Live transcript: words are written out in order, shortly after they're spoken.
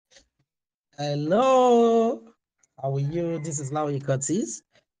Hello, how are you? This is Laoye Curtis.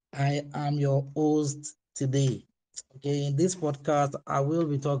 I am your host today. Okay, in this podcast, I will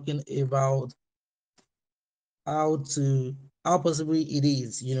be talking about how to how possible it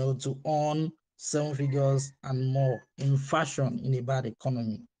is, to earn seven figures and more in fashion in a bad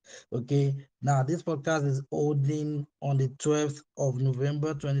economy. Okay, now this podcast is holding on the 12th of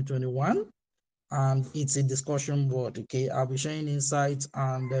November 2021, and it's a discussion board. Okay, I'll be sharing insights,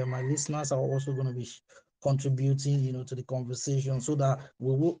 and my listeners are also going to be contributing, to the conversation, so that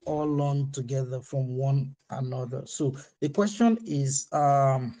we will all learn together from one another. So the question is,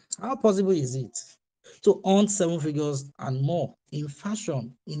 how possible is it to earn seven figures and more in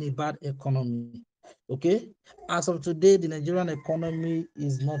fashion in a bad economy? Okay, as of today, the Nigerian economy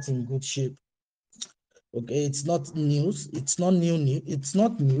is not in good shape. Okay, it's not news, it's not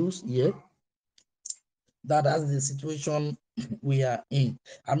news yet that's the situation we are in.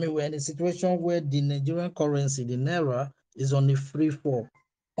 I mean, we're in a situation where the Nigerian currency, the naira, is on a free fall,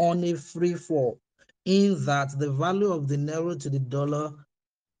 in that the value of the naira to the dollar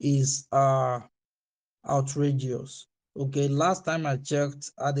is outrageous. Okay, last time I checked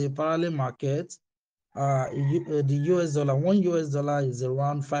at the parallel market, the US dollar, $1 is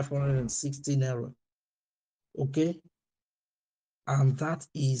around 560 naira. Okay, and that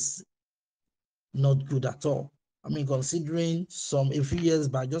is not good at all. I mean, considering a few years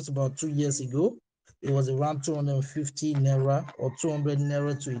back, just about 2 years ago, it was around 250 naira or 200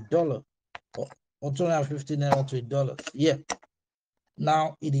 naira to a dollar, or, 250 naira to a dollar. Yeah.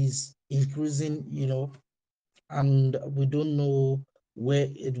 Now it is increasing, and we don't know where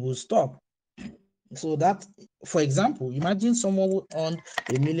it will stop. So that, for example, imagine someone who earned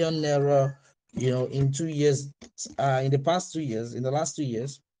a million naira, in 2 years, in the past 2 years, in the last 2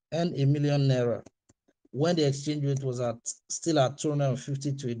 years, earned a million naira when the exchange rate was still at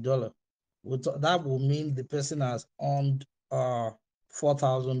 250 to a dollar. That will mean the person has earned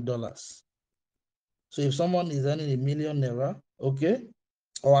 $4,000. So if someone is earning a million naira, okay,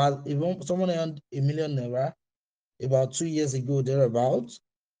 or if someone earned a million naira about 2 years ago, thereabouts,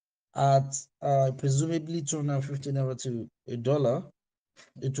 at presumably 250 naira to a dollar,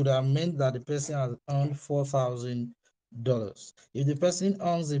 it would have meant that the person has earned $4,000. If the person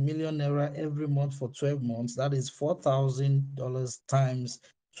earns a million naira every month for 12 months, that is $4,000 times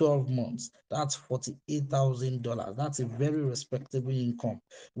 12 months. That's $48,000. That's a very respectable income,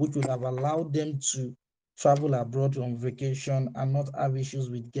 which would have allowed them to travel abroad on vacation and not have issues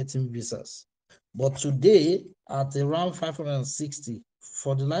with getting visas. But today, at around 560,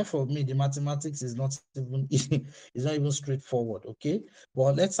 for the life of me, the mathematics is not even it's not even straightforward. Okay,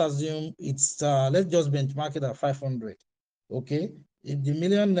 but let's assume let's just benchmark it at 500. Okay, if the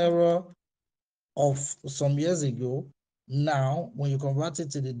million naira of some years ago, now when you convert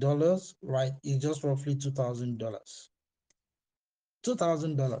it to the dollars, right, it's just roughly $2,000.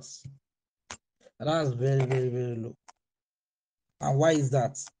 $2,000. That's very, very, very low. And why is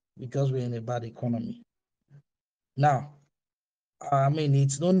that? Because we're in a bad economy. Now, I mean,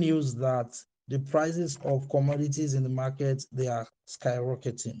 it's no news that the prices of commodities in the market, they are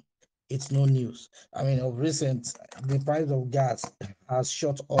skyrocketing. It's no news. I mean, of recent, the price of gas has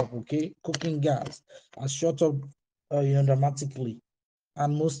shot up. Okay, cooking gas has shot up, dramatically,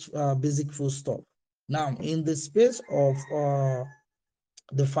 and most basic food stuff. Now, in the space of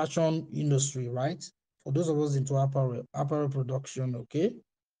the fashion industry, right? For those of us into apparel production, okay,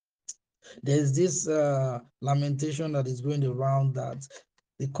 there's this lamentation that is going around that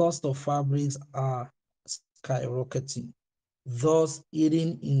the cost of fabrics are skyrocketing, thus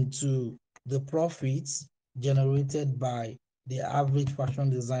eating into the profits generated by the average fashion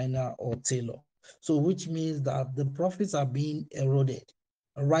designer or tailor. So, which means that the profits are being eroded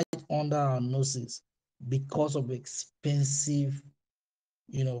right under our noses because of expensive,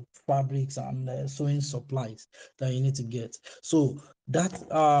 fabrics and sewing supplies that you need to get. So that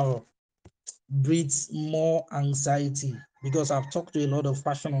breeds more anxiety, because I've talked to a lot of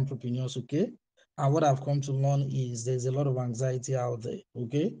fashion entrepreneurs, okay? And what I've come to learn is there's a lot of anxiety out there,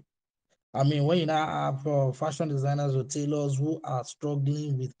 okay? I mean, when you now have fashion designers or tailors who are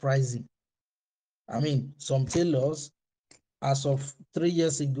struggling with pricing, I mean, some tailors, as of 3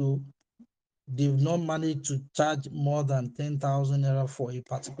 years ago, they've not managed to charge more than 10,000 naira for a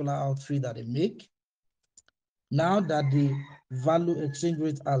particular outfit that they make. Now that the value exchange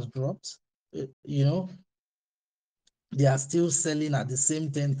rate has dropped, you know, they are still selling at the same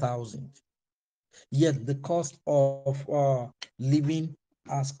 10,000. Yet the cost of living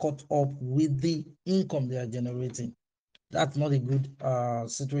has caught up with the income they are generating. That's not a good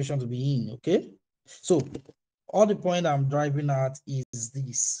situation to be in, okay? So all the point I'm driving at is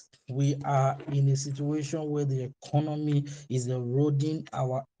this. we are in a situation where the economy is eroding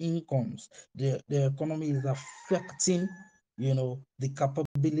our incomes. The economy is affecting, the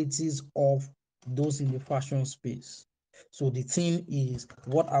capabilities of those in the fashion space. So the thing is,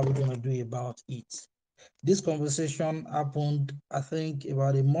 what are we going to do about it? This conversation happened, I think,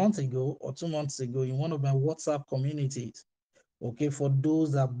 about a month ago or 2 months ago in one of my WhatsApp communities. Okay, for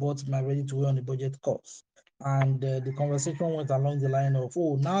those that bought my ready to wear on the budget course. And the conversation went along the line of,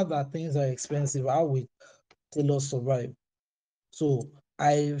 oh, now that things are expensive, how will tailors survive? So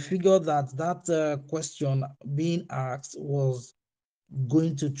I figured that question being asked was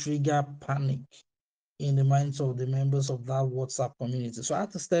going to trigger panic in the minds of the members of that WhatsApp community. So I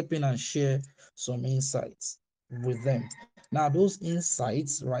had to step in and share some insights with them. Now, those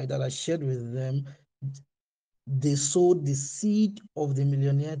insights, right, that I shared with them, they sowed the seed of the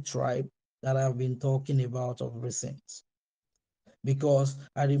millionaire tribe that I've been talking about of recent. Because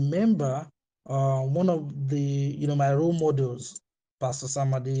I remember one of the, my role models, Pastor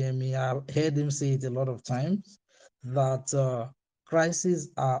Sam Adeyemi, I heard him say it a lot of times that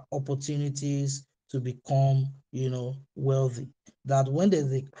crises are opportunities to become, wealthy. That when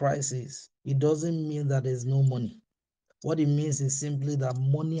there's a crisis, it doesn't mean that there's no money. What it means is simply that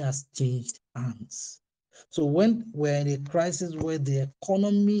money has changed hands. So when we're in a crisis where the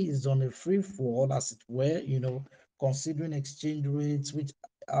economy is on a free fall, as it were, considering exchange rates, which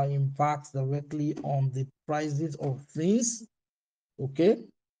impacts directly on the prices of things, okay,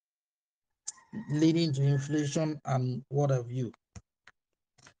 leading to inflation and what have you.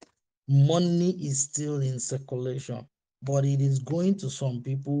 Money is still in circulation, but it is going to some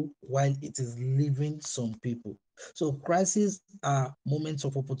people while it is leaving some people. So crises are moments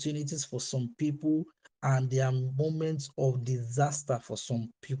of opportunities for some people, and they are moments of disaster for some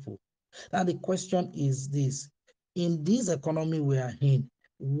people. Now the question is this: in this economy we are in,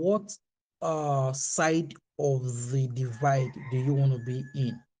 what side of the divide do you want to be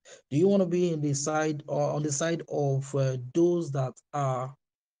in? Do you want to be in the side or on the side of those that are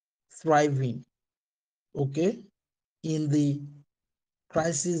thriving, okay, in the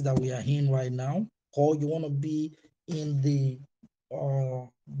crisis that we are in right now, or you want to be in the uh,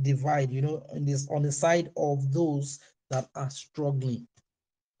 divide, in this on the side of those that are struggling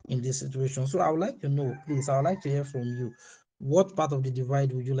in this situation. So I would like to know, please, I would like to hear from you. What part of the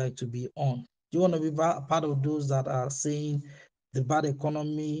divide would you like to be on? Do you want to be part of those that are saying the bad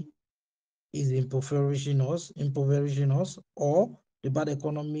economy is impoverishing us, or the bad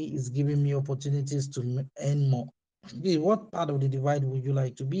economy is giving me opportunities to earn more? What part of the divide would you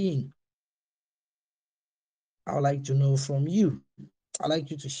like to be in? I would like to know from you. I'd like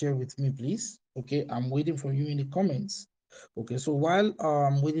you to share with me, please. Okay, I'm waiting for you in the comments. Okay, so while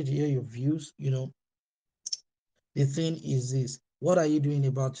I'm waiting to hear your views, the thing is this: what are you doing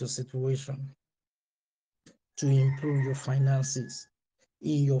about your situation to improve your finances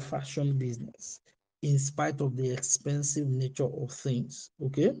in your fashion business, in spite of the expensive nature of things?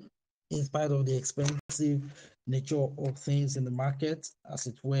 Okay, in spite of the expensive nature of things in the market, as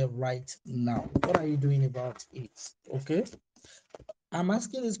it were, right now, what are you doing about it? Okay, I'm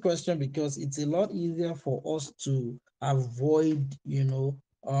asking this question because it's a lot easier for us to avoid,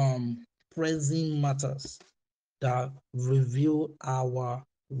 pressing matters that reveal our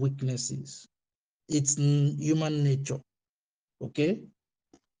weaknesses. It's human nature, okay?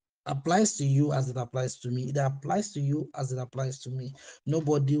 Applies to you as it applies to me. It applies to you as it applies to me.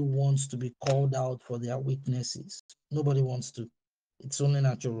 Nobody wants to be called out for their weaknesses. Nobody wants to. It's only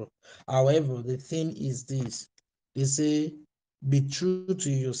natural. However, the thing is this: they say, be true to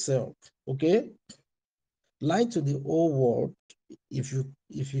yourself, okay? Lie to the whole world if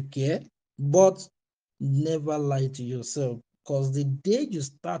you care, but never lie to yourself. Because the day you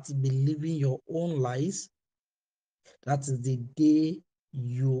start believing your own lies, that is the day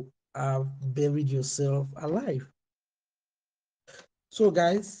you have buried yourself alive. So,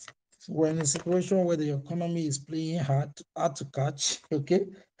 guys, we're in a situation where the economy is playing hard to catch, okay?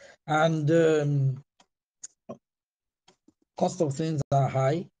 And cost of things are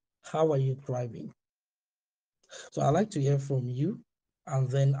high. How are you thriving? So, I'd like to hear from you, and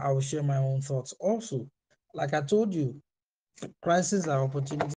then I will share my own thoughts also. Like I told you, crises are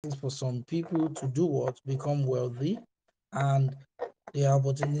opportunities for some people to do what? Become wealthy, and there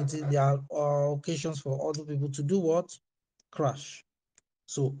are occasions for other people to do what? Crash.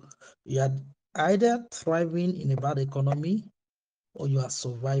 So you are either thriving in a bad economy, or you are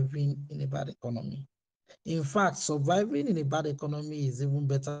surviving in a bad economy. In fact, surviving in a bad economy is even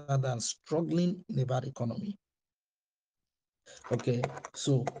better than struggling in a bad economy. Okay,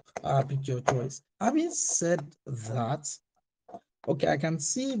 so pick your choice. Having said that, Okay, I can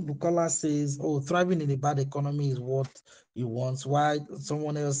see Bukola says, "Oh, thriving in a bad economy is what he wants." Why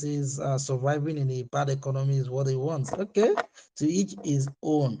someone else is surviving in a bad economy is what he wants. Okay, to each his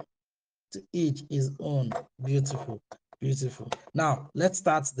own. To each his own. Beautiful, beautiful. Now let's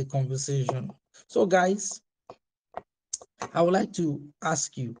start the conversation. So, guys, I would like to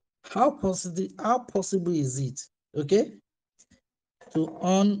ask you, how possible is it? Okay, to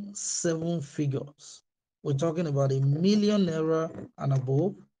earn seven figures. We're talking about a 1 million naira and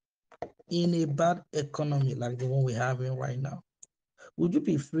above in a bad economy like the one we're having right now. Would you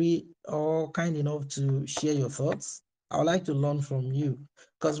be free or kind enough to share your thoughts? I would like to learn from you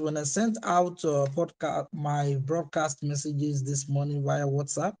because when I sent out my broadcast messages this morning via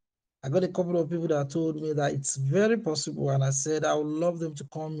WhatsApp, I got a couple of people that told me that it's very possible, and I said I would love them to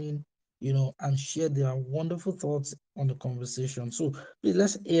come in, and share their wonderful thoughts on the conversation. So please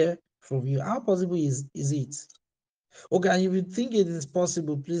let's hear from you. How possible is it? Okay, and if you think it is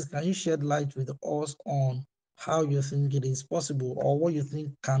possible, please can you shed light with us on how you think it is possible or what you think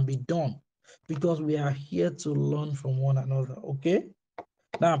can be done? Because we are here to learn from one another, okay?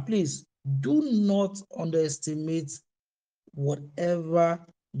 Now, please do not underestimate whatever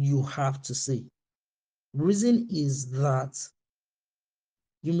you have to say. Reason is that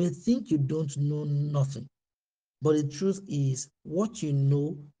you may think you don't know nothing, but the truth is what you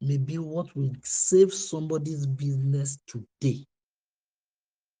know may be what will save somebody's business today.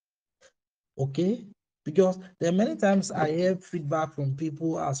 Okay, because there are many times I hear feedback from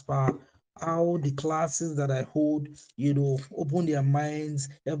people as far how the classes that I hold, open their minds,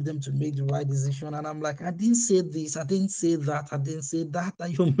 help them to make the right decision. And I'm like, I didn't say this, I didn't say that, I didn't say that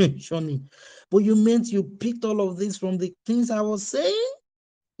you're mentioning. But you meant you picked all of this from the things I was saying?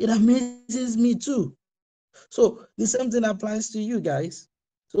 It amazes me too. So the same thing applies to you guys.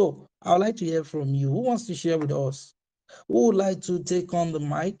 So I would like to hear from you. Who wants to share with us? Who would like to take on the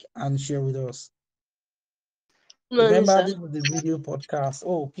mic and share with us? Morning, Remember, sir. this is the video podcast.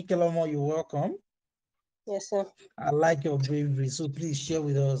 Oh, Kikelomo, you're welcome. Yes, sir. I like your bravery. So please share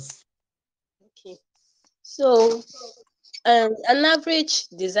with us. Okay. So, an average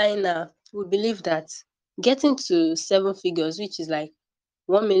designer would believe that getting to seven figures, which is like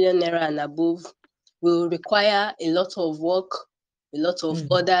 1 million naira and above, will require a lot of work, a lot of Mm,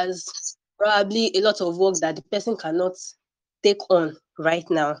 orders, probably a lot of work that the person cannot take on right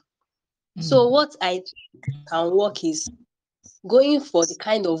now. So, mm, what I can work is going for the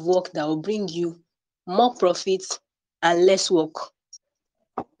kind of work that will bring you more profit and less work.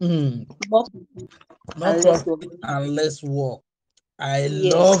 mm. More More and less profit work. and less work. I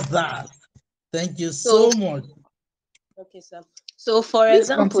Yes. love that. Thank you So, so much. okay, sir. So, for Please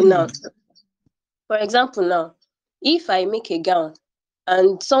example, continue. now, if I make a gown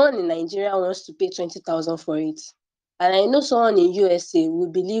and someone in Nigeria wants to pay 20,000 for it, and I know someone in USA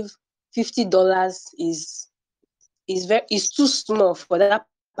would believe $50 is too small for that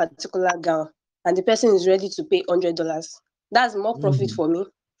particular gown, and the person is ready to pay $100, that's more profit for Mm, me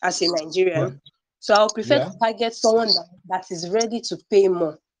as a Nigerian. yeah, So I'll prefer to yeah. target someone that is ready to pay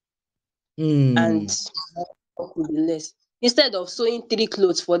more and Mm, work will be less. Instead of sewing three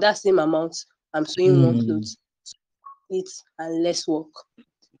clothes for that same amount, I'm sewing one mm, cloth, it and less work.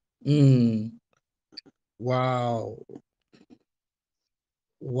 mm. Wow,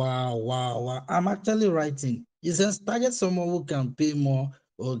 wow. I'm actually writing. It says target someone who can pay more.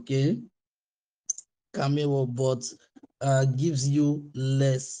 Okay, cameo, but gives you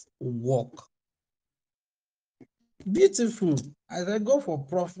less work. Beautiful. I said go for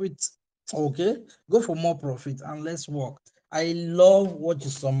profit. Okay. Go for more profit and less work. I love what you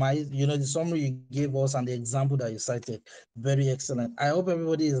summarized, the summary you gave us and the example that you cited. Very excellent. I hope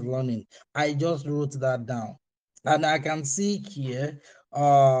everybody is learning. I just wrote that down. And I can see here,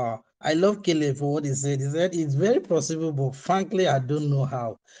 I love Kele for what he said. He said it's very possible, but frankly, I don't know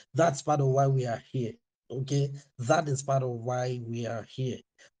how. That's part of why we are here. Okay. That is part of why we are here.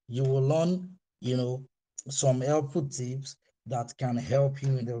 You will learn, you know, some helpful tips that can help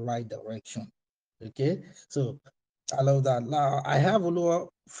you in the right direction. Okay, so I love that. Now I have Olua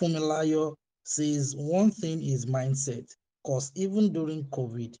Fumilayo says one thing is mindset, because even during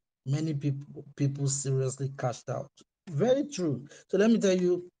COVID, many people seriously cashed out. Very true. So let me tell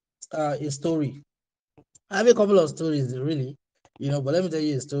you a story. I have a couple of stories, really, but let me tell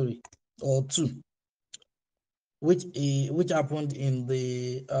you a story or two which happened in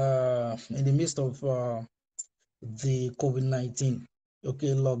the midst of the COVID-19, okay,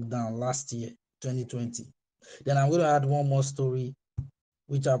 lockdown last year, 2020. Then I'm going to add one more story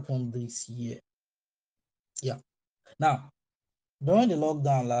which happened this year. Yeah. Now, during the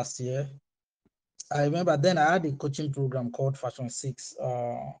lockdown last year, I remember then I had a coaching program called Pro,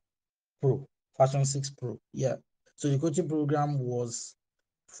 Fashion 6 Pro. Yeah. So the coaching program was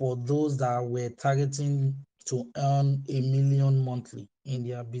for those that were targeting to earn 1 million monthly in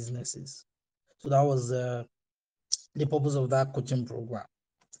their businesses. So that was the purpose of that coaching program.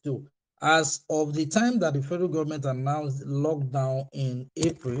 So as of the time that the federal government announced lockdown in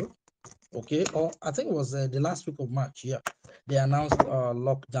April, okay, or I think it was the last week of March, yeah, they announced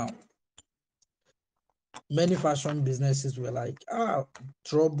lockdown. Many fashion businesses were like,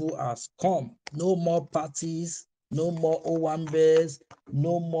 trouble has come. No more parties, no more Owambes,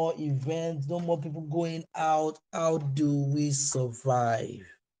 no more events, no more people going out. How do we survive?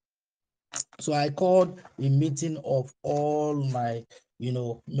 So I called a meeting of all my,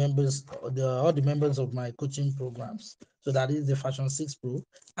 members, all the members of my coaching programs. So that is the Fashion 6 Pro.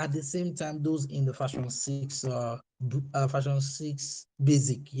 At the same time, those in the Fashion 6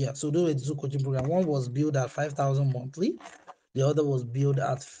 Basic. Yeah. So those were the two coaching programs. One was billed at 5,000 monthly. The other was billed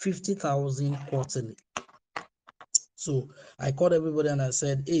at 50,000 quarterly. So I called everybody and I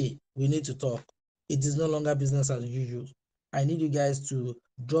said, hey, we need to talk. It is no longer business as usual. I need you guys to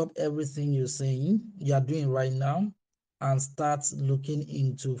drop everything you are doing right now, and start looking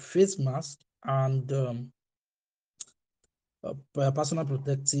into face masks and personal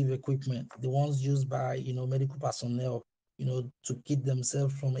protective equipment, the ones used by medical personnel, to keep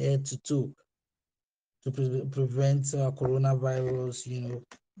themselves from head to toe, to prevent coronavirus,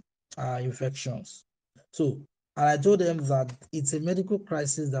 infections. So, and I told them that it's a medical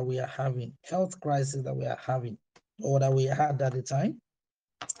crisis that we are having, health crisis that we are having, or that we had at the time.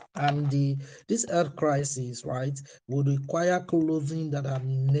 And this health crisis, right, would require clothing that are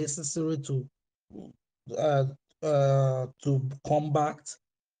necessary uh, to combat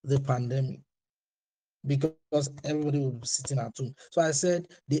the pandemic, because everybody will be sitting at home. So I said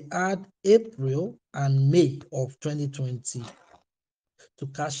they had April and May of 2020 to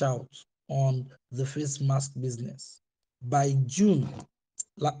cash out on the face mask business. By June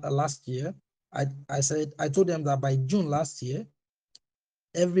last year, I told them that by June last year,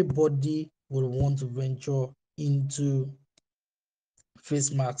 everybody will want to venture into face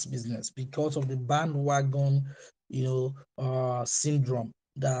mask business because of the bandwagon, syndrome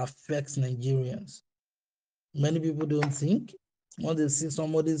that affects Nigerians. Many people don't think, once they see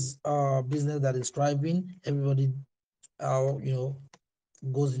somebody's business that is thriving, everybody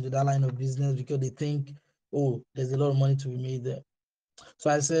goes into that line of business because they think, oh, there's a lot of money to be made there. So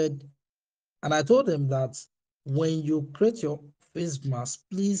I said, and I told them that when you create your face mask,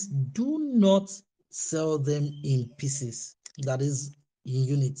 please do not sell them in pieces, that is, in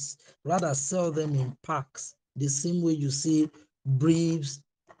units. Rather, sell them in packs, the same way you see briefs,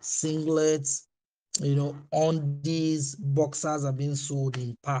 singlets, undies, boxers are being sold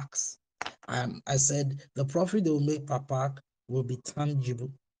in packs. And I said the profit they will make per pack will be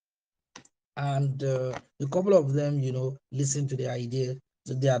tangible. And a couple of them, listened to the idea,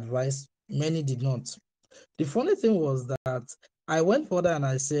 to the advice. Many did not. The funny thing was that I went further and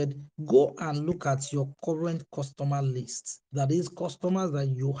I said, go and look at your current customer list. That is, customers that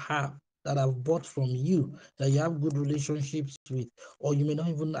you have that have bought from you, that you have good relationships with, or you may not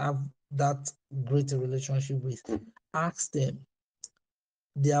even have that great a relationship with. Ask them,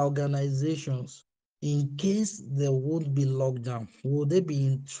 their organizations, in case there won't be lockdown, will they be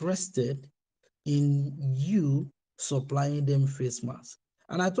interested in you supplying them face masks?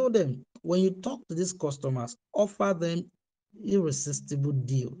 And I told them, when you talk to these customers, offer them irresistible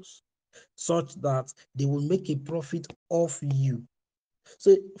deals such that they will make a profit off you.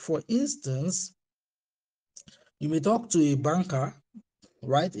 So, for instance, you may talk to a banker,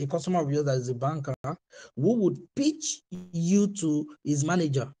 right? A customer of yours that is a banker, who would pitch you to his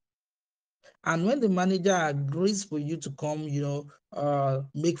manager. And when the manager agrees for you to come,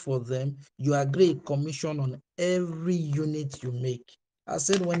 make for them, you agree a commission on every unit you make. I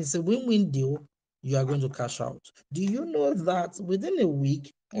said, when it's a win-win deal, you are going to cash out. Do you know that within a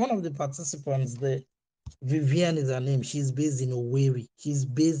week, one of the participants there, Vivian is her name, she's based in Owerri. She's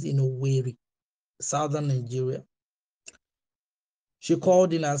based in Owerri, southern Nigeria. She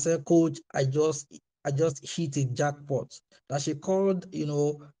called in and said, Coach, I just hit a jackpot. That she called,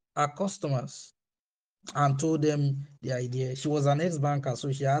 her customers and told them the idea. She was an ex-banker,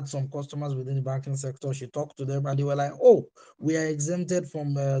 so she had some customers within the banking sector. She talked to them and they were like, oh, we are exempted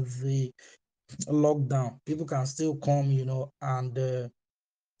from the lockdown. People can still come, and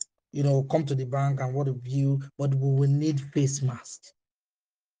come to the bank and what have you, but we will need face masks.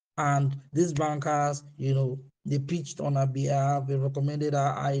 And these bankers, they pitched on her behalf, they recommended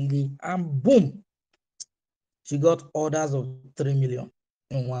her highly, and boom, she got orders of 3 million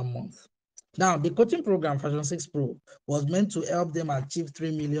in 1 month. Now, the coaching program, Fashion 6 Pro, was meant to help them achieve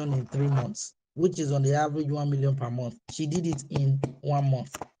 3 million in 3 months, which is on the average 1 million per month. She did it in 1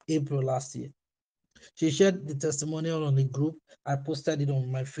 month, April last year. She shared the testimonial on the group. I posted it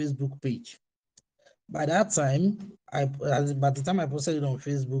on my Facebook page. By that time, by the time I posted it on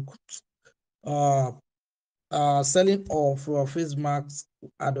Facebook, selling of face masks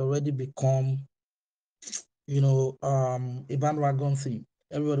had already become, a bandwagon thing.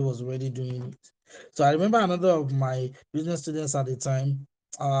 Everybody was already doing it. So I remember another of my business students at the time,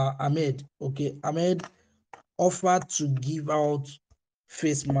 Ahmed. Okay, Ahmed offered to give out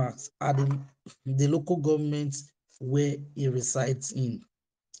face masks at the local government where he resides in.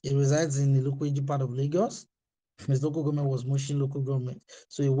 He resides in the local part of Lagos. His local government was Mushin local government.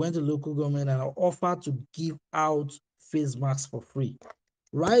 So he went to local government and offered to give out face masks for free.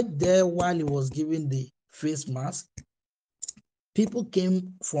 Right there, while he was giving the face mask, people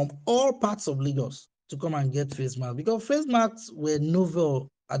came from all parts of Lagos to come and get face masks because face masks were novel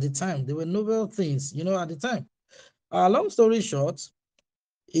at the time. They were novel things, at the time. Long story short,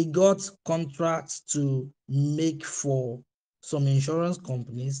 he got contracts to make for some insurance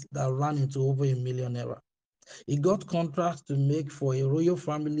companies that ran into over £1 million. He got contracts to make for a royal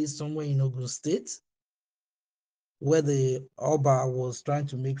family somewhere in Ogun State, where the Oba was trying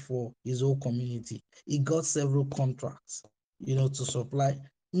to make for his whole community. He got several contracts, to supply.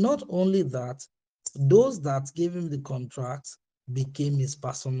 Not only that, those that gave him the contracts became his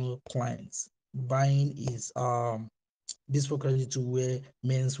personal clients, buying his bespoke ready to wear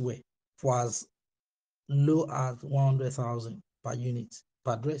menswear for as low as 100,000 per unit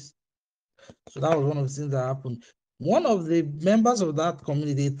per dress. So that was one of the things that happened. One of the members of that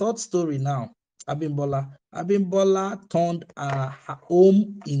community, third story now, Abimbola turned her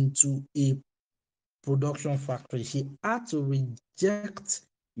home into a production factory. She had to reject,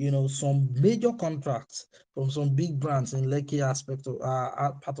 some major contracts from some big brands in Lekki aspect of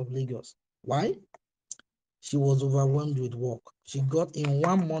part of Lagos. Why? She was overwhelmed with work. She got in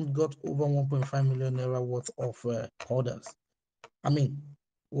 1 month got over 1.5 million naira worth of orders. I mean,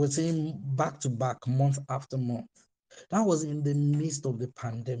 we're seeing back to back, month after month. That was in the midst of the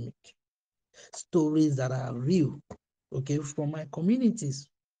pandemic. Stories that are real, okay, from my communities.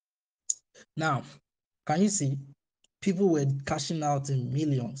 Now, can you see? People were cashing out in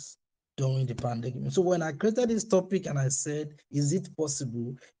millions during the pandemic. So when I created this topic and I said, is it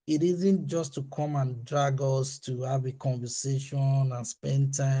possible? It isn't just to come and drag us to have a conversation and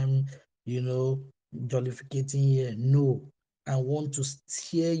spend time, jollificating here. No, I want to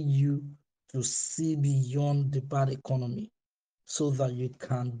steer you to see beyond the bad economy so that you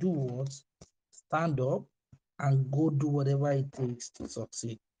can do what? Stand up and go do whatever it takes to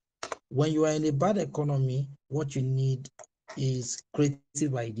succeed. When you are in a bad economy, what you need is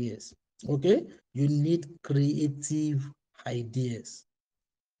creative ideas. Okay? You need creative ideas.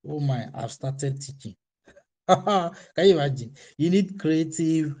 Oh my, I've started teaching. Can you imagine? You need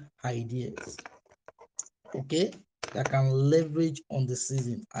creative ideas. Okay? That can leverage on the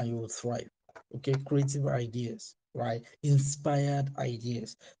season and you will thrive. Okay? Creative ideas, right? Inspired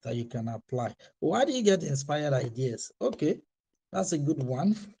ideas that you can apply. Why do you get inspired ideas? Okay, that's a good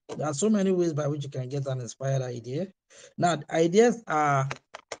one. There are so many ways by which you can get an inspired idea. Now, ideas are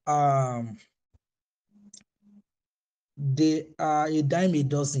they are a dime a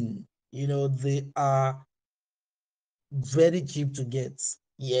dozen. They are very cheap to get.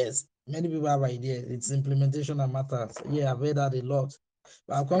 Yes, many people have ideas. It's implementation that matters. Yeah, I've heard that a lot.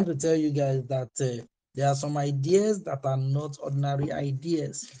 But I've come to tell you guys that there are some ideas that are not ordinary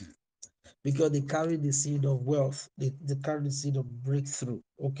ideas because they carry the seed of wealth. They carry the seed of breakthrough.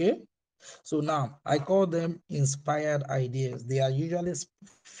 Okay. So now I call them inspired ideas. They are usually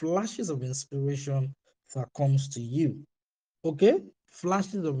flashes of inspiration that comes to you. Okay?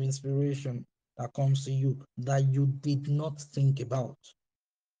 Flashes of inspiration that comes to you that you did not think about.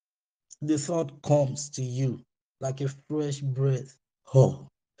 The thought comes to you like a fresh breath. Oh,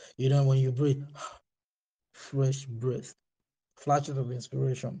 when you breathe, fresh breath, flashes of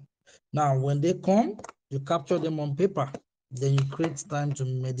inspiration. Now, when they come, you capture them on paper. Then you create time to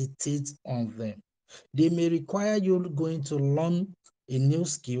meditate on them. They may require you going to learn a new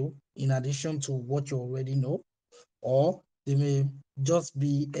skill in addition to what you already know, or they may just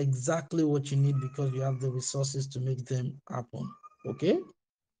be exactly what you need because you have the resources to make them happen. Okay?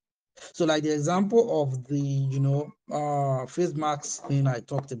 So, like the example of the, face masks thing I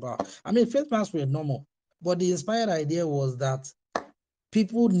talked about. I mean, face masks were normal, but the inspired idea was that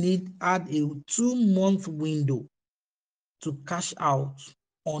people had a 2 month window to cash out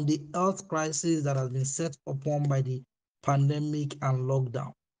on the health crisis that has been set upon by the pandemic and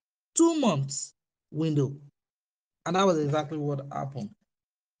lockdown. 2 months window. And that was exactly what happened.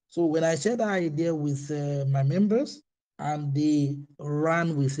 So when I shared that idea with my members and they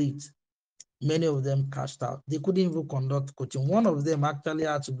ran with it, many of them cashed out. They couldn't even conduct coaching. One of them actually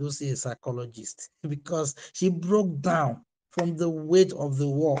had to go see a psychologist because she broke down from the weight of the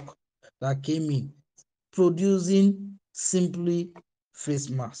work that came in producing simply face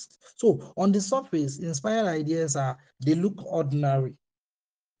masks. So on the surface, inspired ideas they look ordinary,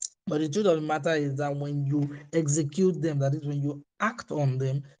 but the truth of the matter is that when you execute them, that is when you act on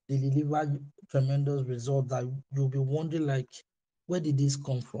them, they deliver tremendous results that you'll be wondering like, where did this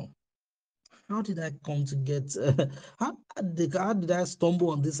come from? How did I come to get how did I stumble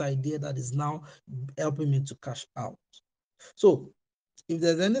on this idea that is now helping me to cash out? So if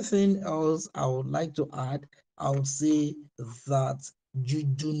there's anything else I would like to add, I would say that you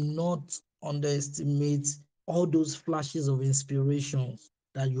do not underestimate all those flashes of inspirations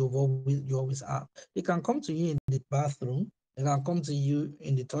that you always have. They can come to you in the bathroom, they can come to you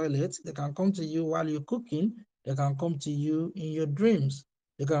in the toilet, they can come to you while you're cooking, they can come to you in your dreams,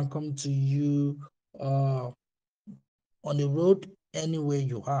 they can come to you uh, on the road, anywhere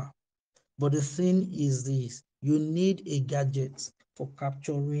you are. But the thing is this, you need a gadget for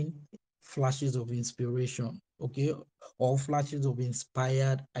capturing flashes of inspiration, okay, or flashes of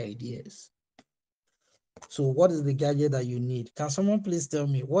inspired ideas. So what is the gadget that you need? Can someone please tell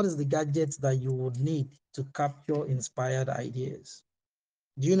me what is the gadget that you would need to capture inspired ideas?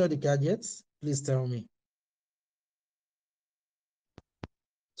 Do you know the gadgets? Please tell me.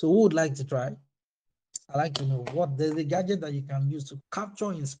 So who would like to try? I like to know what there's a gadget that you can use to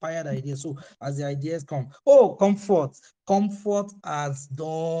capture inspired ideas. So as the ideas come, oh, comfort. Comfort has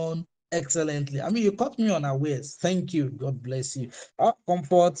done excellently. I mean, you caught me unawares. Thank you. God bless you.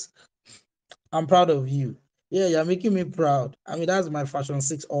 Comfort, I'm proud of you. Yeah, you're making me proud. I mean, that's my Fashion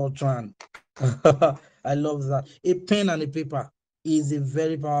 6 Ultron. I love that. A pen and a paper is a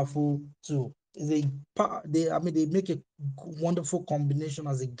very powerful tool. They make a wonderful combination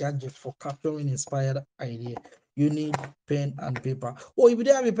as a gadget for capturing inspired idea. You need pen and paper. Oh, if you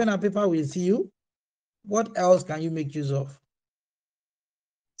don't have a pen and paper with you, what else can you make use of?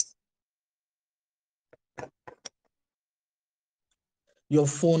 Your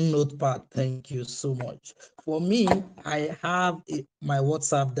phone notepad. Thank you so much. For me, I have my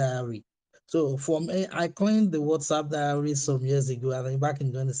WhatsApp diary. So for me, I coined the WhatsApp diary some years ago, I think back in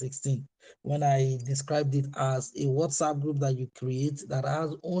 2016, when I described it as a WhatsApp group that you create that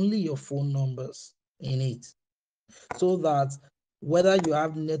has only your phone numbers in it, so that whether you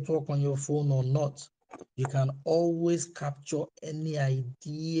have network on your phone or not, you can always capture any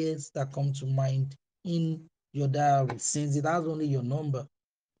ideas that come to mind in your diary since it has only your number.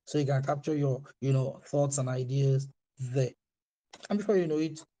 So you can capture your, thoughts and ideas there. And before you know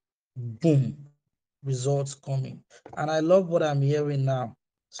it, boom, results coming. And I love what I'm hearing now.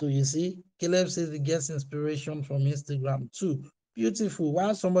 So you see, Caleb says he gets inspiration from Instagram too. Beautiful.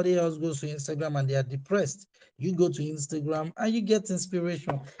 While somebody else goes to Instagram and they are depressed, you go to Instagram and you get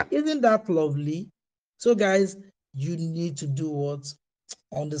inspiration. Isn't that lovely? So, guys, you need to do what?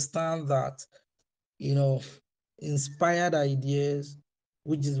 Understand that, you know, inspired ideas,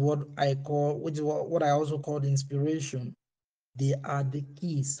 which is what I also call inspiration. They are the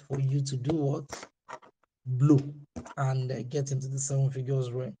keys for you to do what? Blow and get into the seven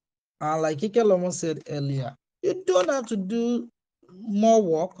figures realm. And like Ike Lomo said earlier, you don't have to do more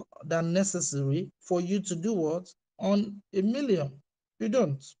work than necessary for you to do what? On a million. You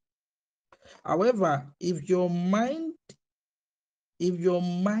don't. However, if your mind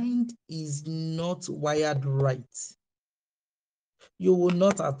is not wired right, you will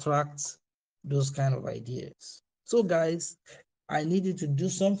not attract those kind of ideas. So, guys, I need you to do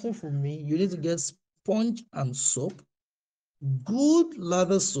something for me. You need to get sponge and soap, good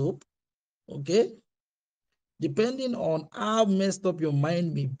lather soap, okay? Depending on how messed up your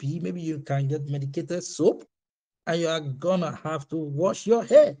mind may be, maybe you can get medicated soap and you are gonna have to wash your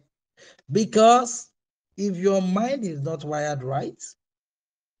hair because if your mind is not wired right,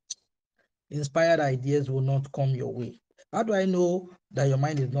 inspired ideas will not come your way. How do I know that your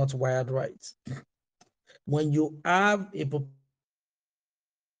mind is not wired right? When you have a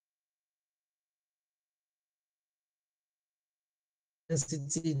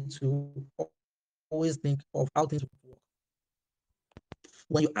propensity to always think of how things will not work,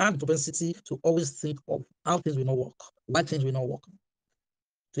 when you have a propensity to always think of how things will not work, why things will not work,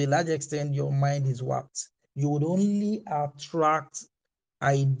 to a large extent, your mind is warped. You would only attract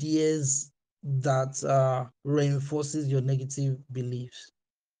ideas that reinforces your negative beliefs.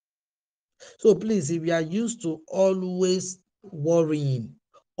 So please, if you are used to always worrying,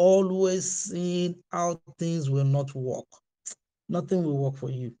 always seeing how things will not work. Nothing will work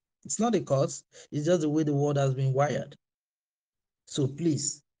for you. It's not a cause, it's just the way the world has been wired. So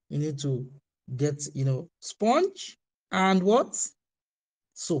please, you need to get, sponge and what?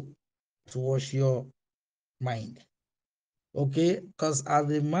 Soap to wash your mind. Okay? Because as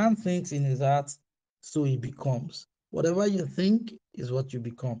a man thinks in his heart, so he becomes. Whatever you think is what you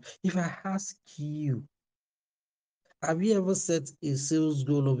become. If I ask you, have you ever set a sales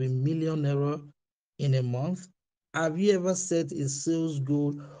goal of €1 million in a month? Have you ever set a sales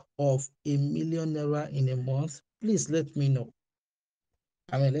goal of €1 million in a month? Please let me know.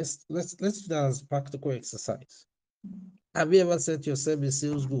 I mean, let's do that as practical exercise. Have you ever set yourself a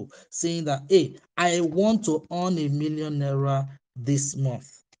sales goal saying that, hey, I want to earn €1 million this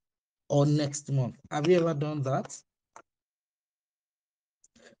month or next month? Have you ever done that?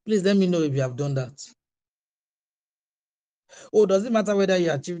 Please let me know if you have done that. Oh, does it matter whether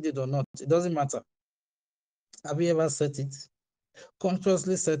you achieved it or not? It doesn't matter. Have you ever set it?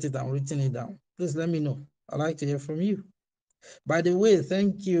 Consciously set it and written it down. Please let me know. I'd like to hear from you. By the way,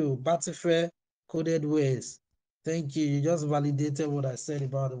 thank you, Batifair Coded Ways. Thank you. You just validated what I said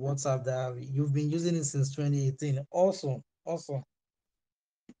about the WhatsApp diary. You've been using it since 2018. Awesome. Awesome.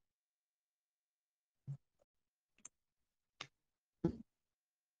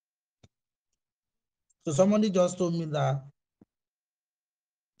 So somebody just told me that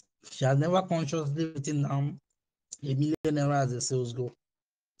she has never consciously written down €1 million as a sales goal.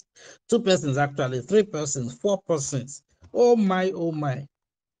 2 persons, actually, 3 persons, 4 persons. Oh my, oh my.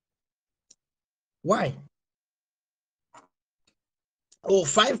 Why? Oh,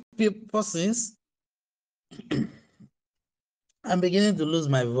 5 persons. I'm beginning to lose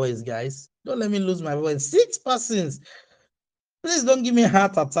my voice, guys. Don't let me lose my voice. 6 persons. Please don't give me a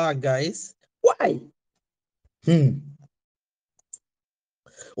heart attack, guys. Why?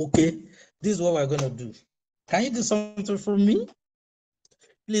 Okay, this is what we're going to do. Can you do something for me?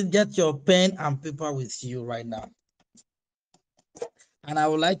 Please get your pen and paper with you right now. And I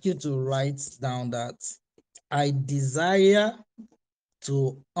would like you to write down that I desire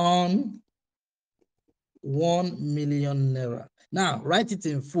to earn €1 million. Now, write it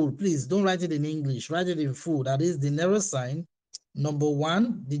in full. Please don't write it in English. Write it in full. That is the Naira sign, number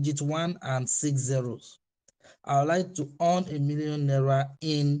 1, digit 1, and 6 zeros. I would like to earn €1 million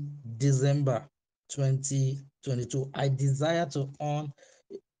in December 2022. I desire to earn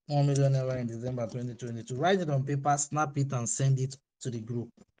 €1 million in December 2022. Write it on paper, snap it, and send it to the group.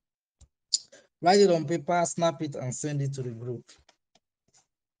 Write it on paper, snap it, and send it to the group.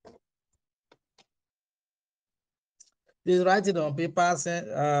 Please write it on paper,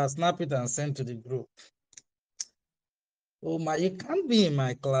 snap it, and send to the group. Oh my, you can't be in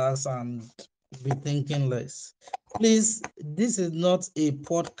my class and be thinking less. Please, this is not a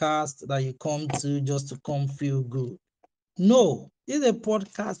podcast that you come to just to come feel good. No, it's a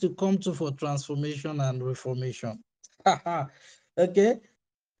podcast you come to for transformation and reformation. Okay,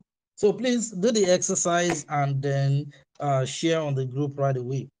 so please do the exercise and then share on the group right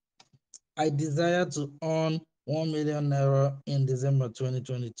away. I desire to earn €1 million in December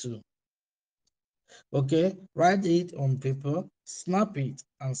 2022. Okay, write it on paper, snap it,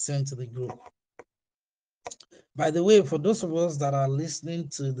 and send to the group. By the way, for those of us that are listening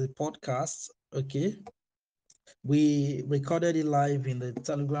to the podcast, okay, we recorded it live in the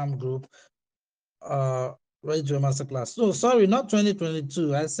Telegram group, Radio Masterclass. So sorry, not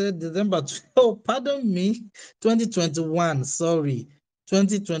 2022. I said December. Oh, pardon me, 2021. Sorry,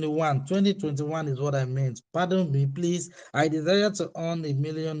 2021. 2021 is what I meant. Pardon me, please. I desire to earn €1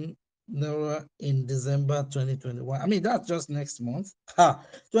 million in December 2021. I mean, that's just next month.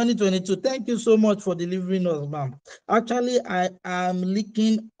 2022. Thank you so much for delivering us, ma'am. Actually, I am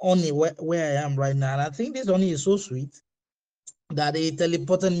licking honey where I am right now. And I think this honey is so sweet that it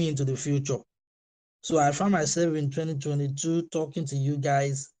teleported me into the future. So I found myself in 2022 talking to you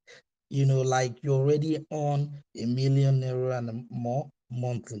guys, like you're already on €1 million and more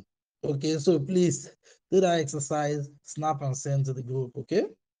monthly. Okay, so please do that exercise, snap and send to the group, okay?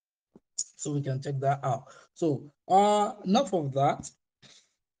 So we can check that out. So enough of that.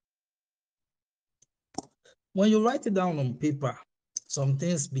 When you write it down on paper, some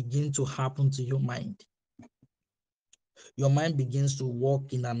things begin to happen to your mind. Your mind begins to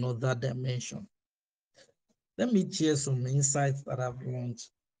walk in another dimension. Let me share some insights that I've learned.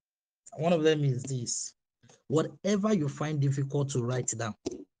 One of them is this: whatever you find difficult to write down,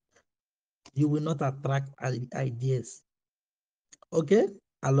 you will not attract ideas. Okay?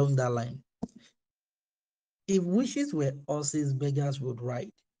 Along that line. If wishes were horses, beggars would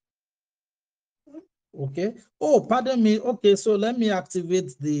ride. Okay. Oh, pardon me. Okay, so let me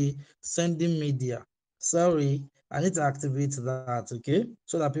activate the sending media. Sorry, I need to activate that. Okay,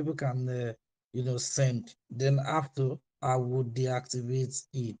 so that people can, send. Then after, I would deactivate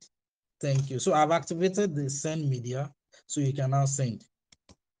it. Thank you. So I've activated the send media, so you can now send.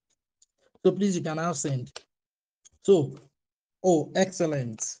 So please, you can now send. So, oh,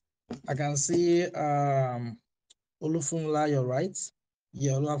 excellent. I can see Olufunlayo, right?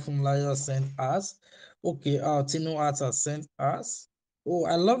 Yeah, Olufunlayo sent us. Okay, Tino Arts has sent us. Oh,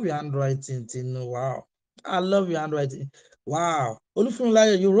 I love your handwriting, Tino. Wow. I love your handwriting. Wow.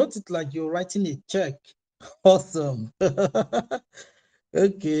 Olufunlayo, you wrote it like you're writing a check. Awesome.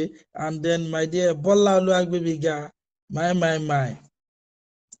 Okay. And then my dear Bola Oluwagbebiga, my.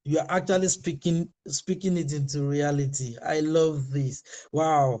 You're actually speaking it into reality. I love this.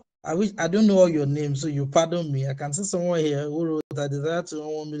 Wow. I don't know all your name, so you pardon me. I can see someone here who wrote that desire to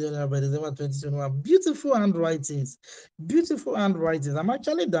earn 1 million by December 2021. Beautiful handwritings. Beautiful handwritings. I'm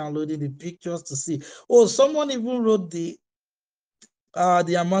actually downloading the pictures to see. Oh, someone even wrote the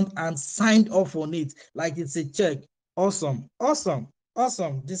amount and signed off on it like it's a check. Awesome. Awesome.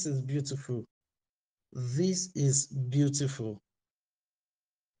 Awesome. This is beautiful. This is beautiful.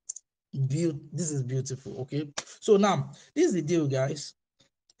 This is beautiful. Okay, so now this is the deal, guys.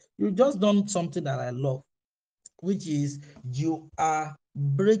 You just done something that I love, which is you are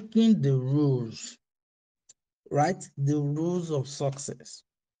breaking the rules, right? The rules of success,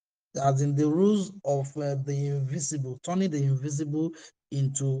 as in the rules of the invisible, turning the invisible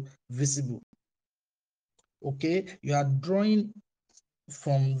into visible. Okay, you are drawing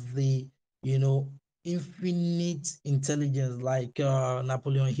from the, you know infinite intelligence, like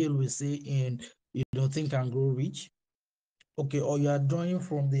Napoleon Hill will say in Think and Grow Rich. Okay, or you are drawing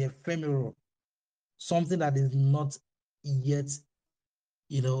from the ephemeral, something that is not yet,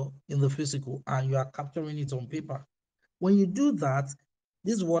 in the physical, and you are capturing it on paper. When you do that,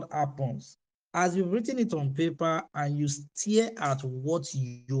 this is what happens. As you've written it on paper and you stare at what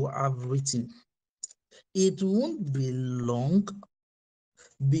you have written, it won't be long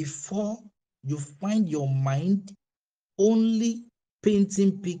before you find your mind only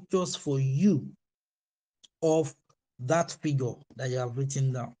painting pictures for you of that figure that you have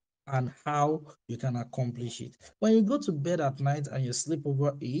written down and how you can accomplish it. When you go to bed at night and you sleep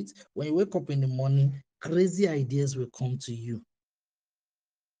over it, when you wake up in the morning, crazy ideas will come to you.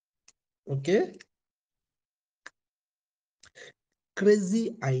 Okay?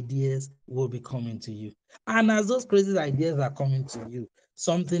 Crazy ideas will be coming to you. And as those crazy ideas are coming to you,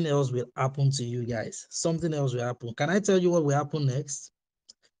 something else will happen to you guys. Something else will happen. Can I tell you what will happen next?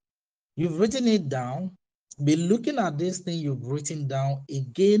 You've written it down. Be looking at this thing you've written down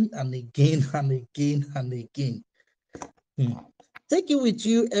again and again and again and again. Hmm. Take it with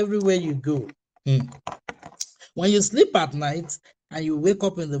you everywhere you go. Hmm. When you sleep at night and you wake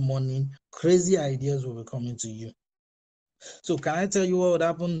up in the morning, crazy ideas will be coming to you. So can I tell you what would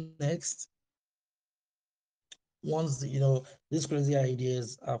happen next? Once these crazy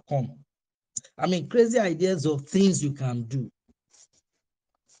ideas have come. I mean, crazy ideas of things you can do.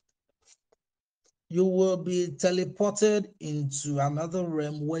 You will be teleported into another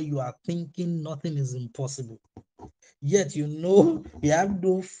realm where you are thinking nothing is impossible. Yet you have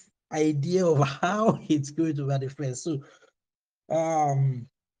no idea of how it's going to manifest. So, um,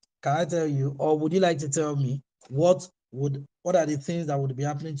 can I tell you, or would you like to tell me what are the things that would be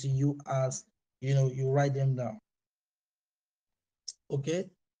happening to you as you write them down? Okay,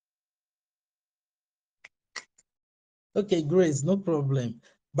 okay, Grace, no problem.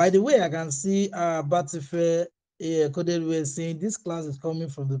 By the way, I can see Batife Kodedwe saying this class is coming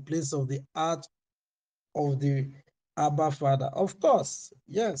from the place of the art of the Abba Father. Of course,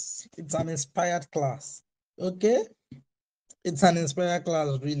 yes, it's an inspired class. Okay, it's an inspired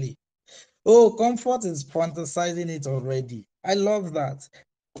class, really. Oh, comfort is fantasizing it already. I love that.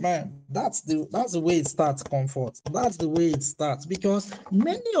 Man, that's the way it starts, comfort. That's the way it starts because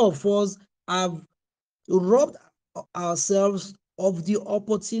many of us have robbed ourselves of the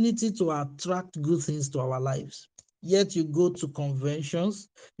opportunity to attract good things to our lives. Yet you go to conventions,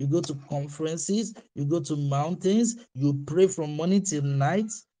 you go to conferences, you go to mountains, you pray from morning till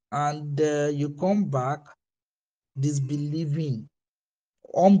night, and you come back disbelieving,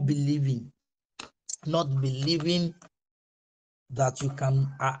 unbelieving, not believing that you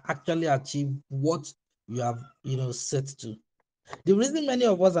can actually achieve what you have set to. The reason many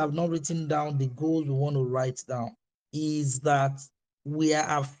of us have not written down the goals we want to write down is that we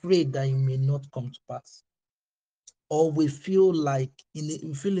are afraid that it may not come to pass, or we feel like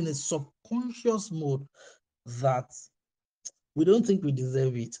we feel in a subconscious mode that We don't think we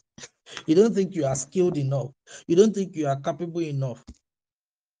deserve it. You don't think you are skilled enough. You don't think you are capable enough.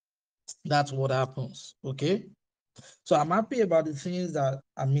 That's what happens. Okay. So I'm happy about the things that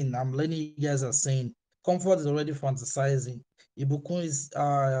I'm learning you guys are saying. Comfort is already fantasizing. Ibukun is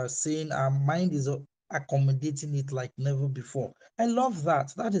saying our mind is accommodating it like never before. I love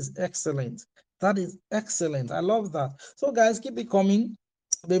that. That is excellent. That is excellent. I love that. So guys, keep it coming.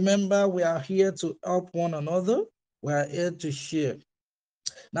 Remember, we are here to help one another. We are here to share.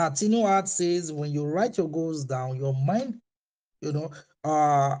 Now, Tino Art says when you write your goals down, your mind, you know,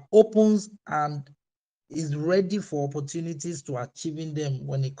 opens and is ready for opportunities to achieving them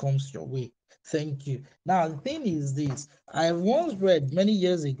when it comes your way. Thank you. Now, the thing is this, I once read many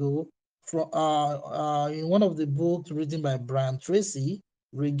years ago from in one of the books written by Brian Tracy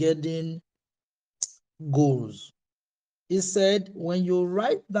regarding goals. He said, when you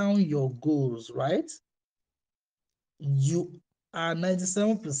write down your goals, right, you are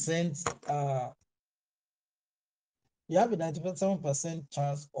 97% you have a 97%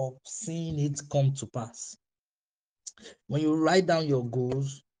 chance of seeing it come to pass. When you write down your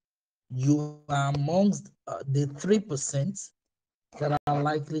goals, you are amongst the 3% that are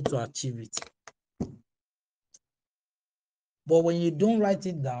likely to achieve it. But when you don't write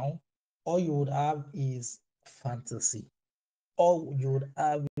it down, all you would have is fantasy. All you would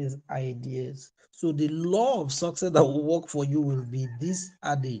have is ideas. So the law of success that will work for you will be this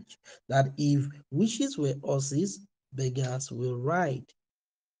adage that if wishes were horses, beggars will ride.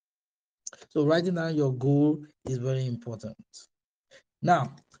 So writing down your goal is very important.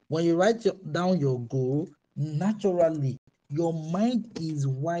 Now, when you write down your goal, naturally, your mind is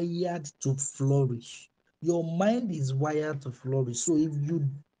wired to flourish. Your mind is wired to flourish. So if you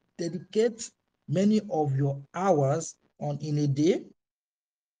dedicate many of your hours on in a day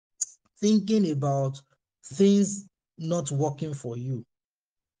thinking about things not working for you,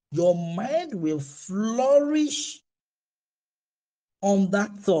 your mind will flourish on that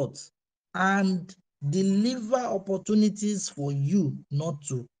thought and deliver opportunities for you not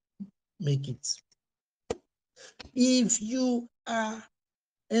to make it. If you are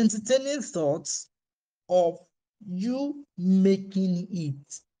entertaining thoughts of you making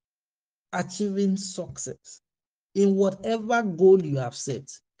it, achieving success in whatever goal you have set,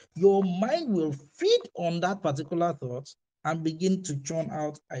 your mind will feed on that particular thought and begin to churn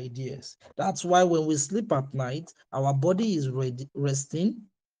out ideas. That's why when we sleep at night, our body is resting,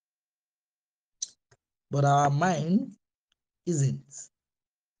 but our mind isn't.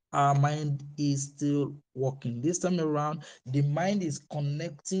 Our mind is still working. This time around, the mind is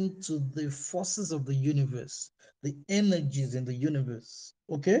connecting to the forces of the universe, the energies in the universe,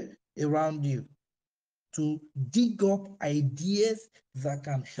 okay, around you to dig up ideas that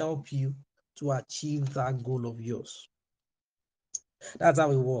can help you to achieve that goal of yours. That's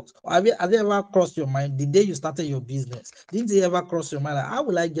how it works. Have you ever crossed your mind the day you started your business? Didn't it ever cross your mind, like, how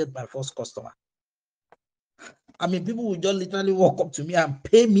will I get my first customer? People will just literally walk up to me and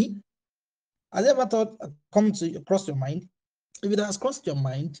pay me. Has it ever thought come to across your mind? If it has crossed your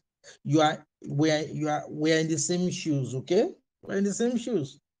mind, you are we are in the same shoes, okay? We're in the same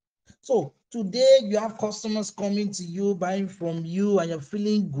shoes. So today you have customers coming to you, buying from you, and you're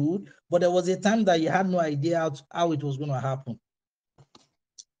feeling good. But there was a time that you had no idea how it was going to happen.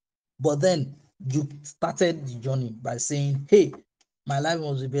 But then you started the journey by saying, hey, my life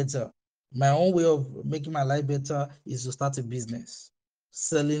must be better. My own way of making my life better is to start a business,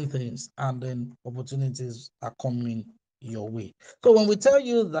 selling things, and then opportunities are coming your way. So when we tell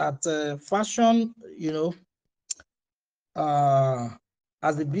you that fashion, uh,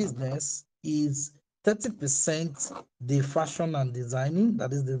 as a business is 30% the fashion and designing,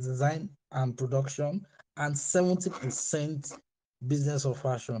 that is the design and production, and 70% business of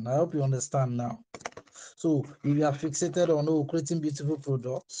fashion. I hope you understand now. So if you are fixated on creating beautiful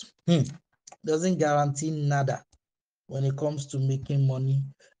products, doesn't guarantee nada when it comes to making money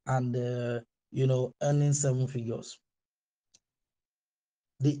and earning seven figures.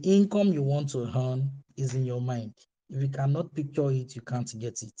 The income you want to earn is in your mind. If you cannot picture it, you can't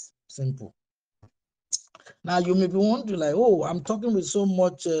get it. Simple. Now you may be wondering, like, oh, I'm talking with so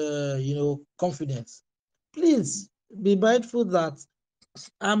much, confidence. Please be mindful that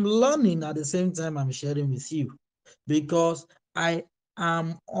I'm learning at the same time I'm sharing with you, because I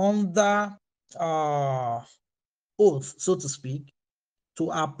am under oath, so to speak, to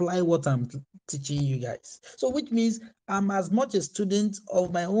apply what I'm teaching you guys. So, which means I'm as much a student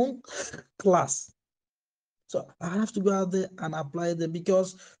of my own class. So I have to go out there and apply them,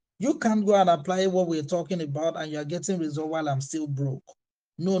 because you can't go and apply what we're talking about and you're getting results while I'm still broke.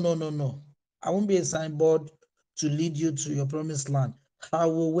 No, no, no, no. I won't be a signboard to lead you to your promised land. I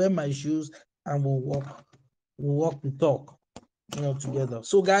will wear my shoes and we'll walk the talk, together.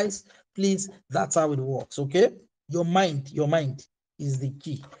 So guys, please, that's how it works. Okay, your mind is the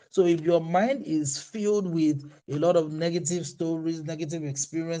key. So if your mind is filled with a lot of negative stories, negative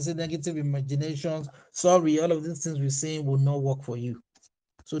experiences, negative imaginations, sorry, all of these things we're saying will not work for you.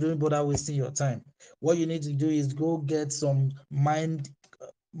 So don't bother wasting your time. What you need to do is go get some mind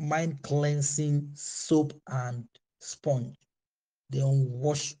cleansing soap and sponge. Then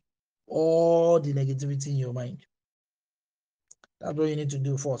wash all the negativity in your mind. That's what you need to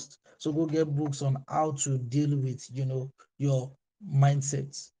do first. So go get books on how to deal with, your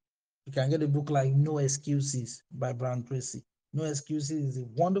mindsets. You can get a book like No Excuses by Brian Tracy. No Excuses is a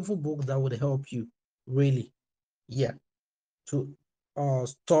wonderful book that would help you, really. Yeah, to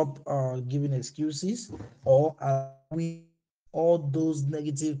stop giving excuses or allowing all those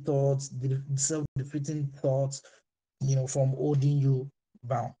negative thoughts, the self-defeating thoughts, from holding you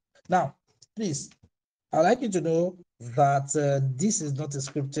bound. Now, please, I'd like you to know that this is not a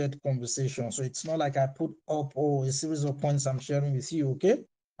scripted conversation. So it's not like I put up a series of points I'm sharing with you, okay?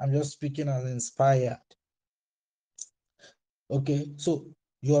 I'm just speaking as inspired. Okay, so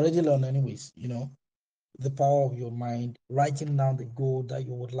you already learned anyways, the power of your mind, writing down the goal that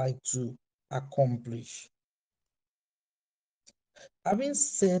you would like to accomplish. Having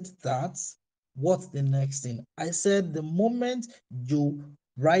said that, what's the next thing? I said the moment you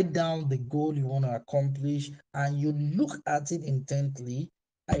write down the goal you want to accomplish and you look at it intently,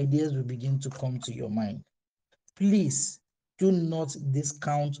 ideas will begin to come to your mind. Please do not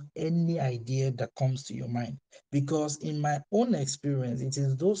discount any idea that comes to your mind, because in my own experience, it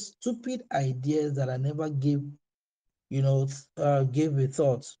is those stupid ideas that I never gave a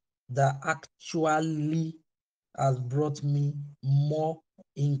thought that actually has brought me more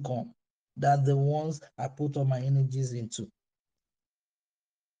income than the ones I put all my energies into.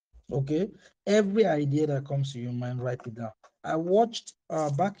 Okay, every idea that comes to your mind, write it down. I watched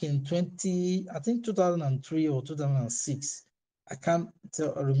back in 2003 or 2006. I can't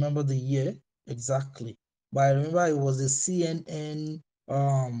remember the year exactly, but I remember it was a CNN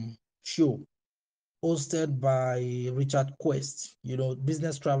show hosted by Richard Quest,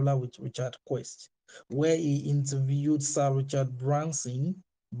 business traveler with Richard Quest, where he interviewed Sir Richard Branson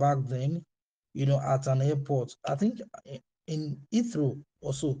back then, at an airport, I think in Heathrow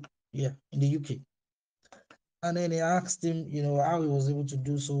also, yeah, in the UK. And then he asked him, how he was able to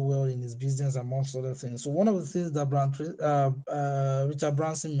do so well in his business, amongst other things. So one of the things that Richard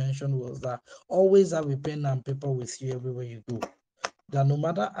Branson mentioned was that always have a pen and paper with you everywhere you go, that no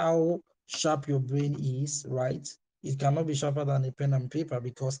matter how sharp your brain is, right, it cannot be sharper than a pen and paper,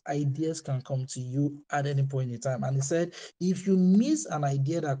 because ideas can come to you at any point in time. And he said, if you miss an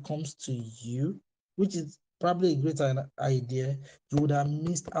idea that comes to you, which is probably a great idea, you would have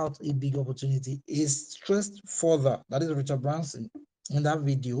missed out a big opportunity. He stressed further, that is Richard Branson, in that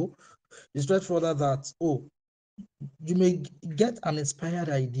video, he stressed further that, you may get an inspired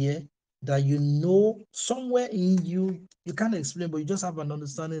idea that somewhere in you, you can't explain, but you just have an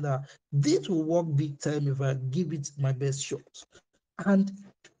understanding that this will work big time if I give it my best shot. And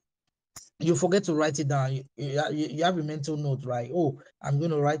you forget to write it down. You have a mental note, right? Oh, I'm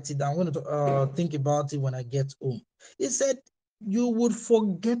going to write it down. I'm going to think about it when I get home. He said you would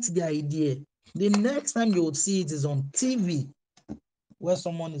forget the idea. The next time you would see it is on TV, where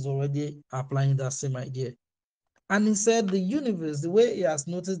someone is already applying that same idea. And he said the universe, the way he has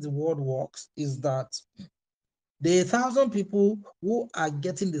noticed the world works, is that there are 1,000 people who are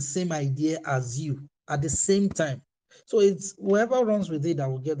getting the same idea as you at the same time. So it's whoever runs with it that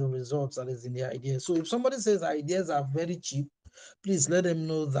will get the results that is in the idea. So if somebody says ideas are very cheap, please let them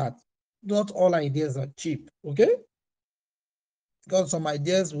know that not all ideas are cheap, okay? Because some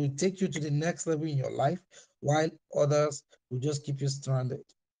ideas will take you to the next level in your life, while others will just keep you stranded.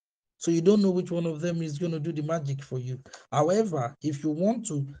 So you don't know which one of them is going to do the magic for you. However, if you want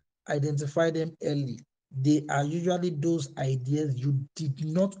to identify them early, they are usually those ideas you did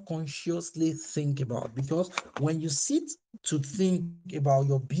not consciously think about. Because when you sit to think about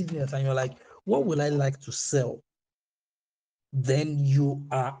your business and you're like, what will I like to sell? Then you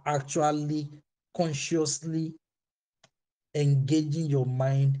are actually consciously engaging your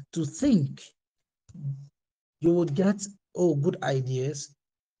mind to think. You would get, good ideas,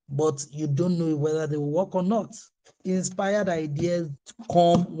 but you don't know whether they will work or not. Inspired ideas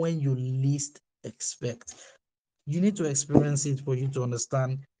come when you least expect. You need to experience it for you to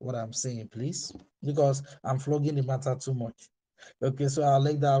understand what I'm saying, please, because I'm flogging the matter too much. Okay, so I'll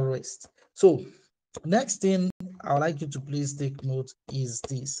let that rest. So, next thing I would like you to please take note is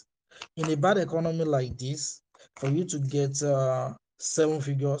this. In a bad economy like this, for you to get 7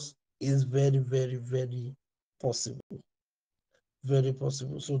 figures is very, very, very possible. Very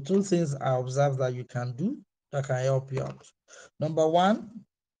possible. So two things I observe that you can do that can help you out. Number one,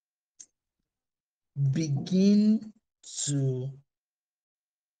 begin to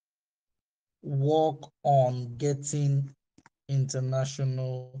work on getting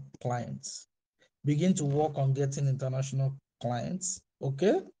international clients. Begin to work on getting international clients.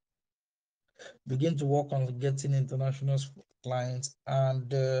 Okay. Begin to work on getting international clients.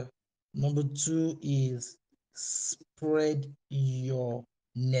 And number two is spread your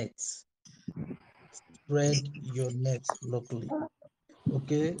net. Spread your net locally.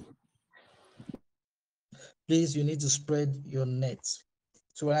 Okay. Please, you need to spread your net.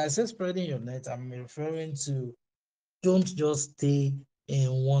 So when I say spreading your net, I'm referring to don't just stay in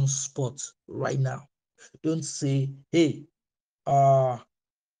one spot right now. Don't say, hey, uh,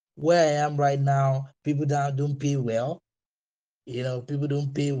 where I am right now, people that don't pay well. People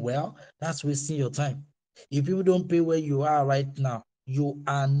don't pay well. That's wasting your time. If people don't pay where you are right now, you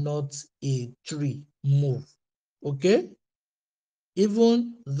are not a tree. Move. Okay?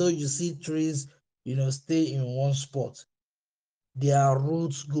 Even though you see trees, stay in one spot, their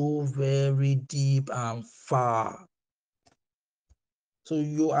roots go very deep and far. So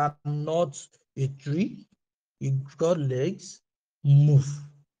you are not a tree. You got legs. Move.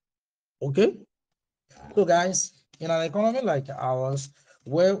 Okay? So guys, in an economy like ours,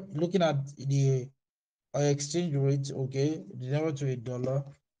 we're looking at the exchange rate, okay, the naira to a dollar.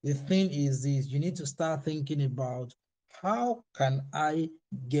 The thing is this: you need to start thinking about how can I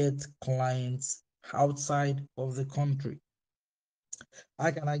get clients outside of the country?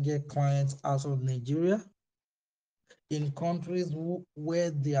 How can I get clients out of Nigeria in countries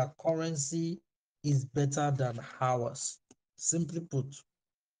where their currency is better than ours? Simply put,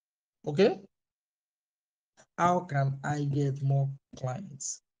 okay? How can I get more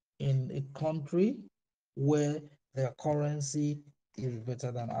clients in a country where their currency is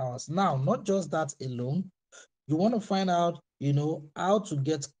better than ours? Now, not just that alone, you want to find out, how to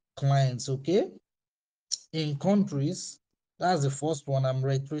get clients, okay? In countries, that's the first one, I'm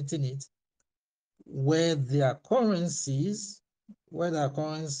reiterating it, where their currencies, where their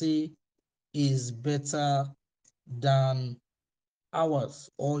currency is better than ours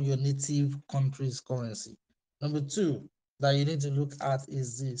or your native country's currency. Number two that you need to look at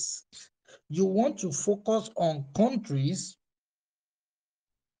is this: you want to focus on countries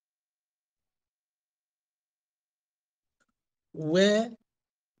where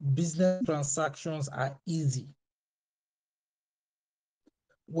business transactions are easy,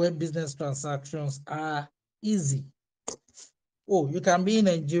 where business transactions are easy. Oh, you can be in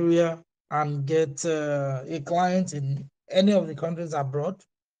Nigeria and get a client in any of the countries abroad.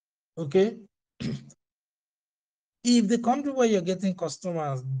 Okay. If the country where you're getting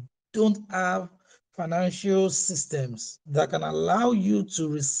customers don't have financial systems that can allow you to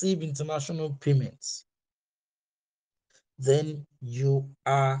receive international payments, then you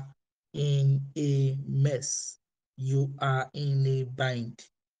are in a mess. You are in a bind.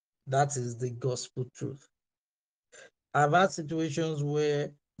 That is the gospel truth. I've had situations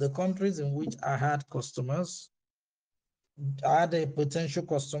where the countries in which I had customers, I had a potential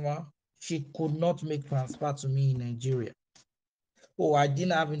customer, she could not make transfer to me in Nigeria. Oh, I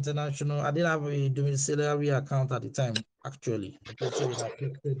didn't have a domiciliary account at the time, actually. Okay, so it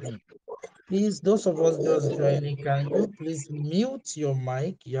affected me. Please, those of us just joining, can you please mute your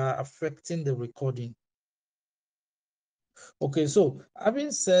mic? You are affecting the recording. Okay, so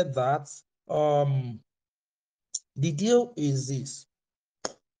having said that, the deal is this: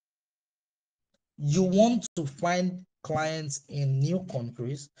 you want to find clients in new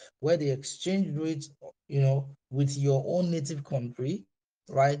countries where the exchange rate, with your own native country,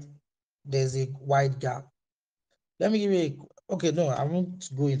 right? There's a wide gap. Let me give you okay, no, I won't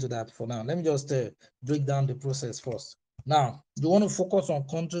go into that for now. Let me just break down the process first. Now, you want to focus on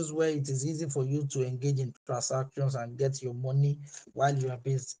countries where it is easy for you to engage in transactions and get your money while you are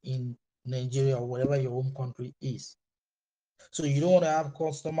based in Nigeria or whatever your home country is. So you don't want to have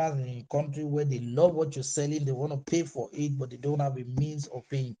customers in a country where they love what you're selling, they want to pay for it, but they don't have a means of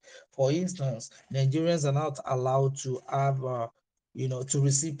paying. For instance, Nigerians are not allowed to have, to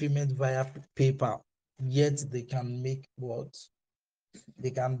receive payment via PayPal, yet they can make what?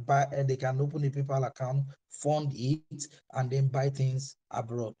 They can buy, they can open a PayPal account, fund it, and then buy things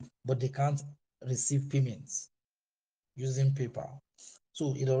abroad, but they can't receive payments using PayPal.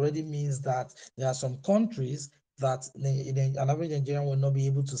 So it already means that there are some countries that an average Nigerian will not be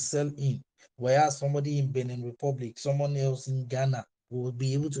able to sell in, whereas somebody in Benin Republic, someone else in Ghana will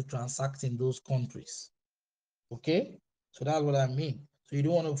be able to transact in those countries. Okay, so that's what I mean. So you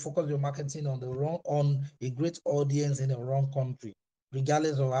don't want to focus your marketing on the wrong on a great audience in the wrong country,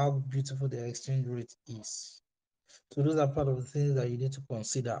 regardless of how beautiful the exchange rate is. So those are part of the things that you need to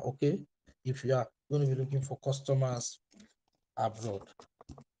consider. Okay, if you are going to be looking for customers abroad,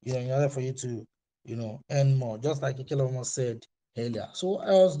 in order for you to earn more, just like Ikeloma said earlier. So what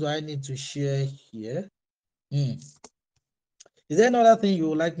else do I need to share here? Hmm. Is there another thing you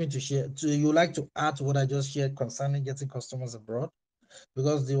would like me to share? You would like to add to what I just shared concerning getting customers abroad?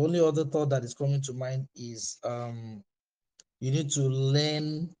 Because the only other thought that is coming to mind is you need to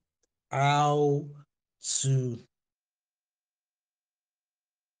learn how to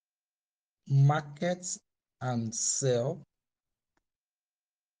market and sell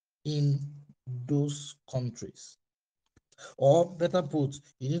in those countries. Or better put,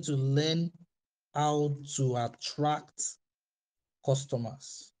 you need to learn how to attract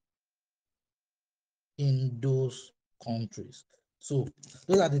customers in those countries. So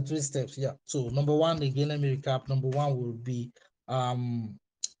those are the 3 steps. Yeah. So number one, again, let me recap. Number one will be um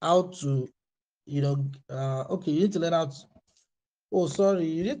how to okay, you need to learn how to, oh sorry,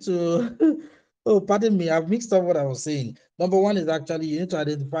 you need to oh pardon me, I've mixed up what I was saying. Number one is actually you need to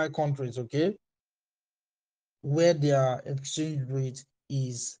identify countries, okay, where their exchange rate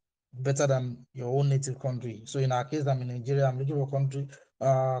is better than your own native country. So in our case, I'm in Nigeria. I'm looking for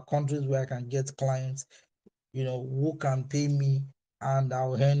countries where I can get clients, who can pay me and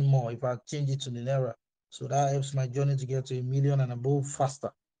I'll earn more if I change it to the naira. So that helps my journey to get to 1 million and above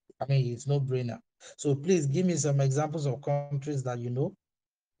faster. I mean, it's no brainer. So please give me some examples of countries that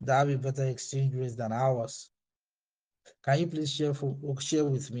that have a better exchange rates than ours. Can you please share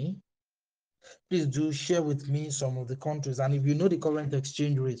with me? Please do share with me some of the countries. And if you know the current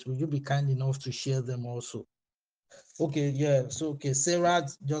exchange rates, will you be kind enough to share them also? Okay, yeah. So, okay, Sarah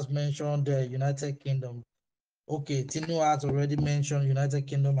just mentioned the United Kingdom. Okay, Tino has already mentioned United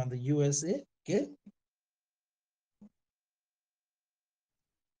Kingdom and the USA. Okay.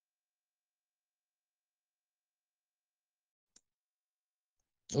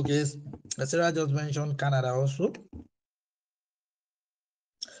 Okay, Sarah just mentioned Canada also.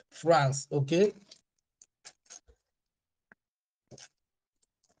 France. Okay.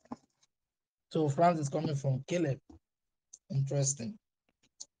 So France is coming from Caleb. Interesting.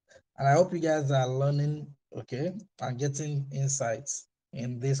 And I hope you guys are learning, okay, and getting insights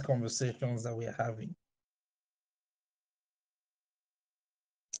in these conversations that we're having.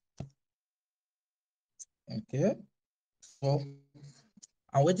 Okay. So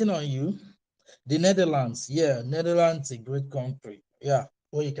I'm waiting on you. The Netherlands, yeah, Netherlands is a great country. Yeah,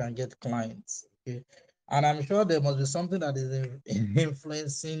 where you can get clients. Okay. And I'm sure there must be something that is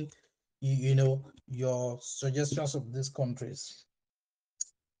influencing your suggestions of these countries.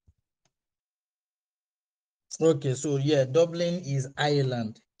 Okay, so yeah, Dublin is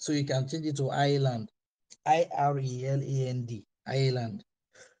Ireland. So you can change it to Ireland. Ireland, Ireland.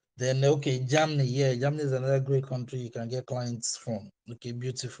 Then okay, Germany. Yeah, Germany is another great country you can get clients from. Okay,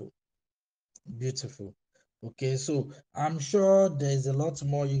 beautiful, beautiful. Okay, so I'm sure there's a lot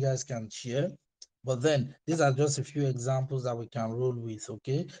more you guys can share, but then these are just a few examples that we can roll with.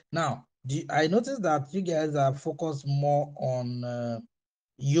 Okay, now I noticed that you guys are focused more on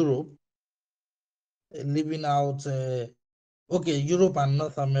Europe, leaving out okay, Europe and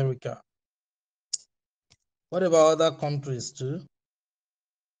North America. What about other countries too?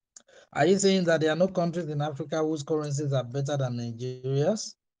 Are you saying that there are no countries in Africa whose currencies are better than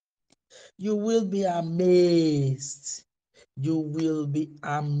Nigeria's? You will be amazed. You will be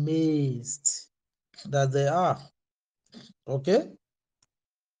amazed that they are. Okay?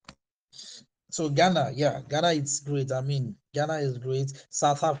 So Ghana, yeah, Ghana is great. I mean, Ghana is great.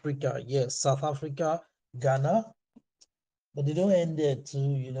 South Africa, yes, South Africa, Ghana, but they don't end there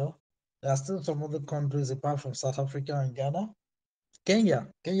too. There are still some other countries apart from South Africa and Ghana. Kenya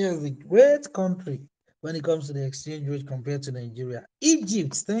is a great country when it comes to the exchange rate compared to Nigeria.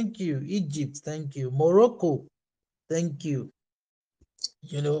 Egypt, thank you. Egypt, thank you. Morocco, thank you.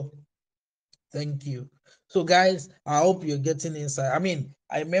 You know, thank you. So, guys, I hope you're getting insight. I mean,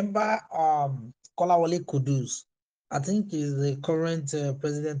 I remember Kolawole Kudus. I think he's the current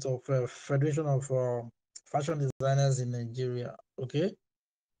president of Federation of Fashion Designers in Nigeria. Okay.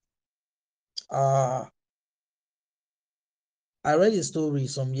 Uh, I read a story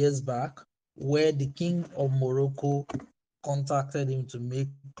some years back where the king of Morocco contacted him to make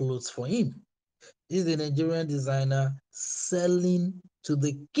clothes for him. He's a Nigerian designer selling to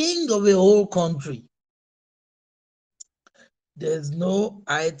the king of a whole country. There's no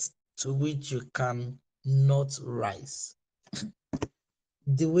height to which you can not rise.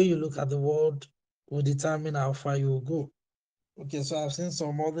 The way you look at the world will determine how far you will go. Okay, so I've seen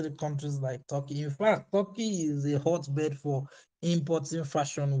some other countries like Turkey. In fact, Turkey is a hotbed for importing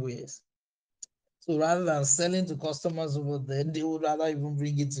fashion wares. So rather than selling to customers over there, they would rather even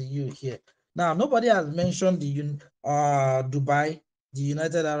bring it to you here. Now, nobody has mentioned Dubai, the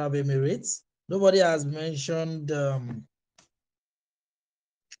United Arab Emirates. Nobody has mentioned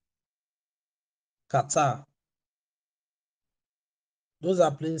Qatar. Those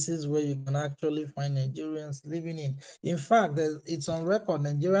are places where you can actually find Nigerians living in. In fact, it's on record,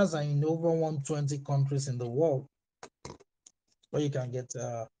 Nigerians are in over 120 countries in the world where you can get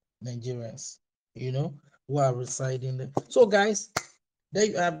Nigerians, you know, who are residing there. So, guys, there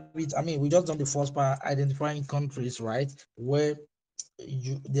you have it. I mean, we just done the first part, identifying countries, right, where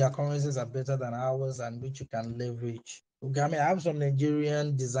their currencies are better than ours and which you can leverage. Okay, I mean, I have some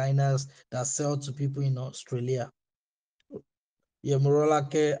Nigerian designers that sell to people in Australia. Yeah,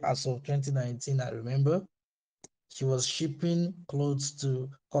 Morolake, as of 2019, I remember she was shipping clothes to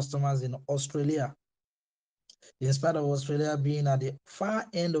customers in Australia. In spite of Australia being at the far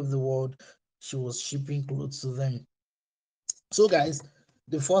end of the world, she was shipping clothes to them. So, guys,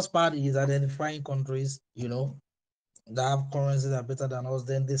 the first part is identifying countries, that have currencies that are better than us.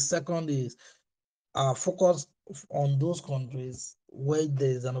 Then the second is focus on those countries where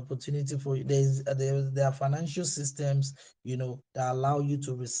there is an opportunity for you. There are financial systems, that allow you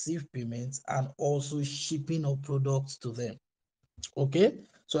to receive payments and also shipping of products to them. Okay,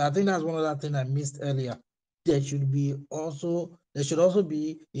 so I think that's one other thing I missed earlier. There should also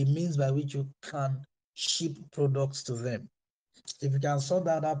be a means by which you can ship products to them. If you can solve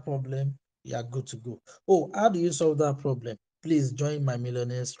that problem, you are good to go. Oh, how do you solve that problem? Please join my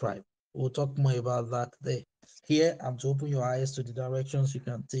Millionaires Tribe. We'll talk more about that there. Here, I'm to open your eyes to the directions you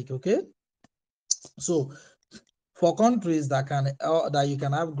can take. Okay. So, for countries that you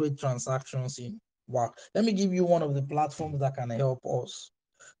can have great transactions in, wow. Let me give you one of the platforms that can help us.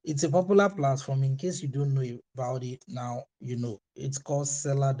 It's a popular platform. In case you don't know about it now, it's called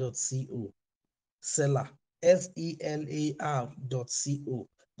seller.co. Seller, selar.co.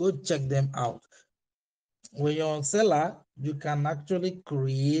 Go check them out. When you're on Seller, you can actually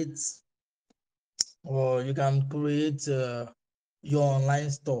create your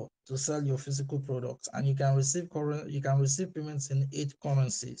online store to sell your physical products, and you can receive payments in 8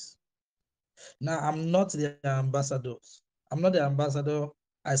 currencies. Now, I'm not the ambassadors. I'm not the ambassador.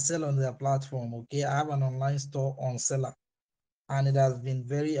 I sell on their platform. Okay, I have an online store on Seller, and it has been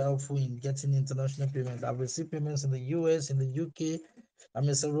very helpful in getting international payments. I've received payments in the US, in the UK, I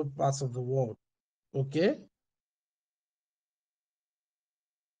mean several parts of the world. Okay.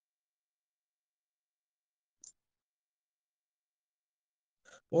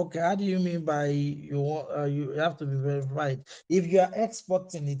 Okay, how do you mean by you have to be verified? If you are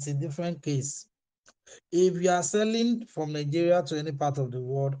exporting, it's a different case. If you are selling from Nigeria to any part of the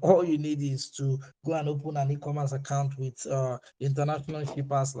world, all you need is to go and open an e-commerce account with international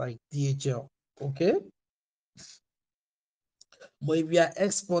shippers like DHL. Okay. But if you are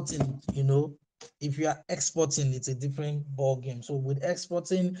exporting, it's a different ball game. So with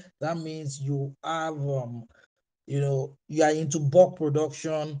exporting, that means you have you are into bulk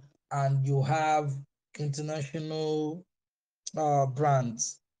production, and you have international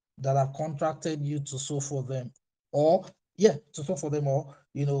brands that have contracted you to sew for them, or they've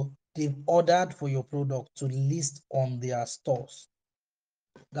ordered for your product to list on their stores.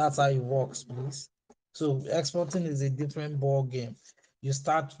 That's how it works, please. So exporting is a different ball game. You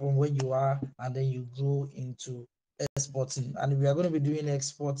start from where you are, and then you go into exporting. And if you are going to be doing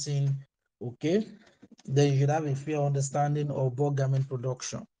exporting, okay, then you should have a fair understanding of bulk garment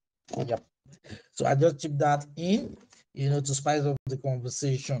production. Yep. So I just chip that in, to spice up the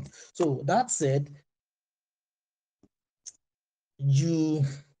conversation. So that said, you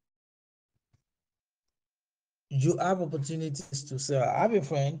you have opportunities to sell. I have a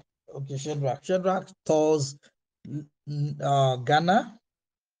friend, okay, Shedrack. Shedrack tours Ghana,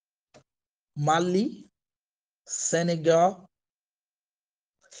 Mali, Senegal,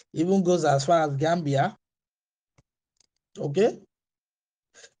 even goes as far as Gambia, okay,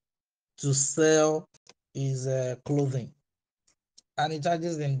 to sell his clothing, and he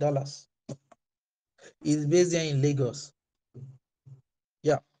charges in dollars. He's based here in Lagos.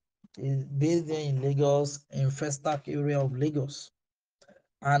 Yeah, he's based here in Lagos, in Festac area of Lagos,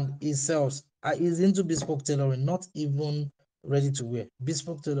 and he sells. He's into bespoke tailoring, not even ready to wear.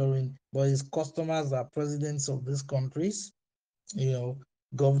 Bespoke tailoring, but his customers are presidents of these countries, you know,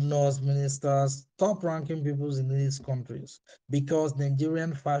 governors, ministers, top ranking peoples in these countries, because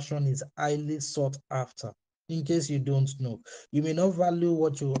Nigerian fashion is highly sought after. In case you don't know, you may not value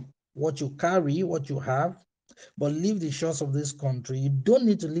what you what you carry, what you have, but leave the shores of this country. You don't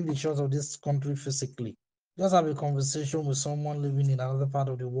need to leave the shores of this country physically. Just have a conversation with someone living in another part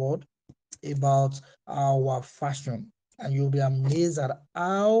of the world about our fashion, and you'll be amazed at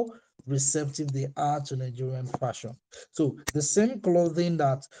how receptive they are to Nigerian fashion. So the same clothing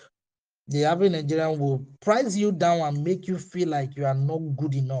that the average Nigerian will price you down and make you feel like you are not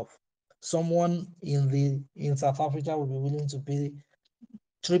good enough. Someone in South Africa will be willing to pay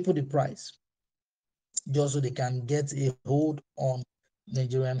triple the price just so they can get a hold on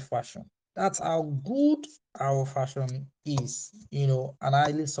Nigerian fashion. That's how good our fashion is, and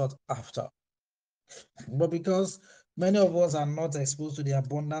highly sought after. But because many of us are not exposed to the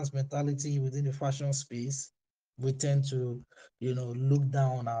abundance mentality within the fashion space, we tend to, look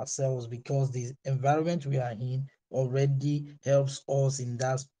down on ourselves because the environment we are in already helps us in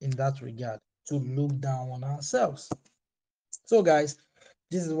that regard to look down on ourselves. So guys,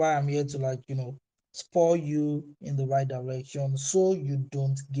 this is why I'm here to spur you in the right direction so you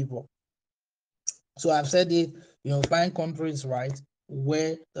don't give up. So I've said it, find countries, right,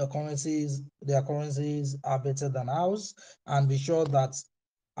 where their currencies are better than ours, and be sure that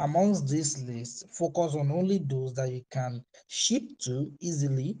amongst this list, focus on only those that you can ship to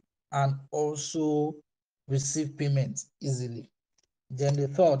easily and also receive payments easily. Then the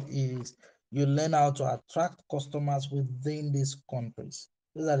third is you learn how to attract customers within these countries.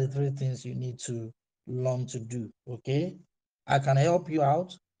 Those are the three things you need to learn to do. Okay. I can help you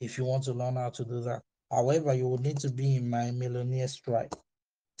out if you want to learn how to do that. However, you will need to be in my Millionaires Tribe.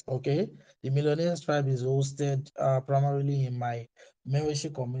 Okay. The Millionaires Tribe is hosted primarily in my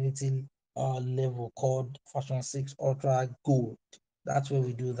membership community level called Fashion 6 Ultra Gold. That's where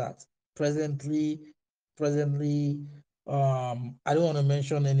we do that. Presently, I don't want to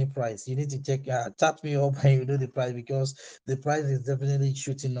mention any price. You need to chat me up and you know the price because the price is definitely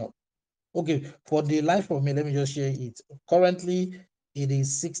shooting up. Okay, for the life of me, let me just share it. Currently, it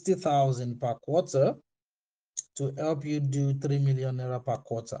is 60,000 per quarter to help you do 3 million naira per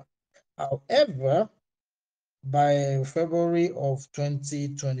quarter. However, by February of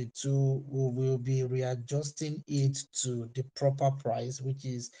 2022, we will be readjusting it to the proper price, which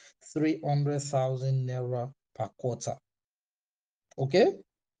is 300,000 naira per quarter. Okay?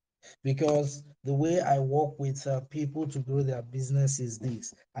 Because the way I work with people to grow their business is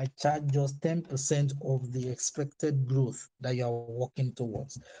this: I charge just 10% of the expected growth that you are working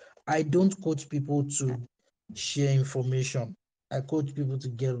towards. I don't coach people to share information, I coach people to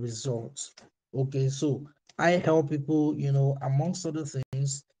get results. Okay, so I help people, amongst other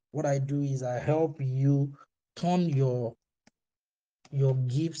things. What I do is I help you turn your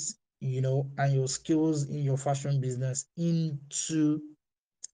gifts, and your skills in your fashion business into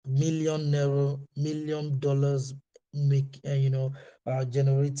 $1 million make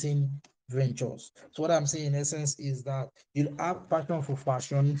generating ventures. So what I'm saying in essence is that you have passion for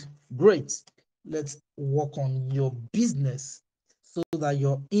fashion. Great. Let's work on your business so that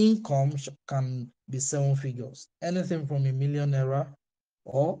your income can be 7 figures, anything from a 1 million naira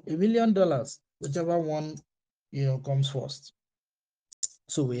or $1 million, whichever one comes first.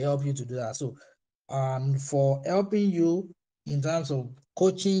 So we help you to do that. So for helping you in terms of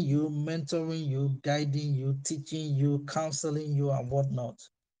coaching you, mentoring you, guiding you, teaching you, counseling you, and whatnot,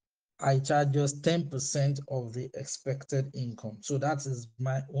 I charge just 10% of the expected income. So that is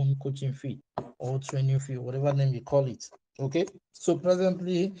my own coaching fee or training fee, whatever name you call it. Okay. So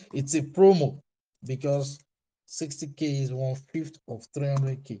presently it's a promo because 60K is 1/5 of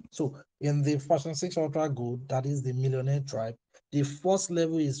 300K. So in the Fashion 6 Ultra Gold, that is the Millionaire Tribe, the first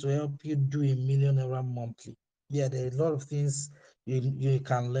level is to help you do a 1 million naira monthly. Yeah, there are a lot of things you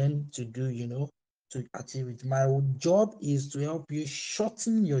can learn to do, to achieve it. My job is to help you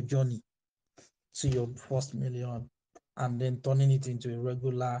shorten your journey to your first million and then turning it into a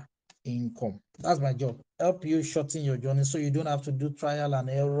regular income. That's my job. Help you shorten your journey so you don't have to do trial and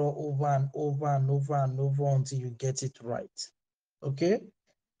error over and over and over and over until you get it right. Okay?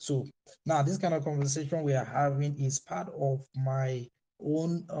 So now this kind of conversation we are having is part of my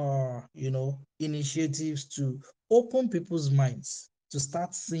own initiatives to open people's minds to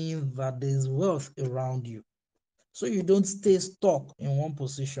start seeing that there's wealth around you. So you don't stay stuck in one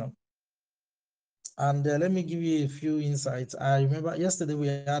position. And let me give you a few insights. I remember yesterday we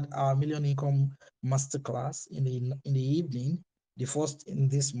had our Million Income Masterclass in the evening. The first in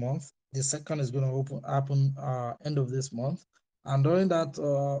this month. The second is going to happen end of this month. And during that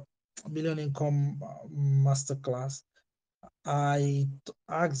Million Income Masterclass, I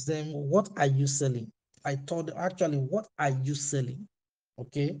asked them, "What are you selling?" I told them, actually, "What are you selling?"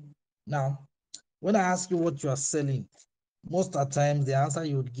 Okay. Now, when I ask you what you are selling, Most of the times the answer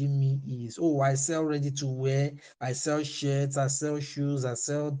you would give me is, oh, I sell ready to wear, I sell shirts, I sell shoes, I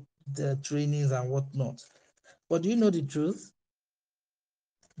sell the trainings and whatnot. But do you know the truth?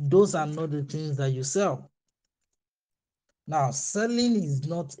 Those are not the things that you sell. Now, selling is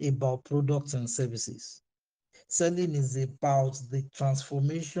not about products and services. Selling is about the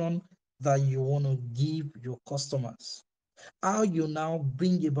transformation that you want to give your customers. How you now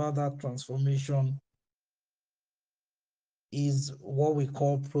bring about that transformation is what we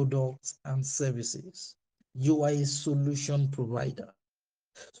call products and services. You are a solution provider.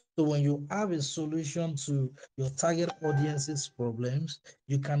 So when you have a solution to your target audience's problems,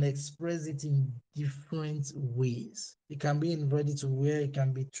 you can express it in different ways. It can be in ready to wear, it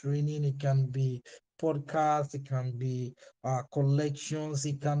can be training, it can be podcast, it can be collections,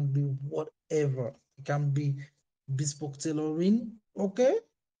 it can be whatever. It can be bespoke tailoring, okay?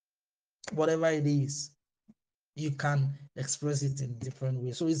 Whatever it is, you can express it in different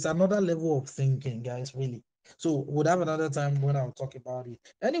ways. So it's another level of thinking, guys, really. So we'll have another time when I'll talk about it.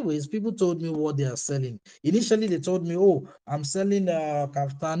 Anyways, people told me what they are selling. Initially, they told me, oh, I'm selling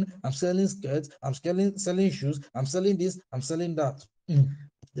kaftan, I'm selling skirts, I'm selling shoes, I'm selling this, I'm selling that.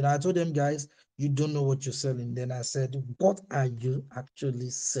 Then I told them, guys, you don't know what you're selling. Then I said, what are you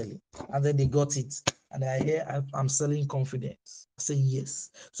actually selling? And then they got it. And I hear I'm selling confidence. I say, yes.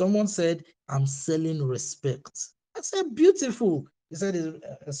 Someone said, I'm selling respect. I said, beautiful. He said,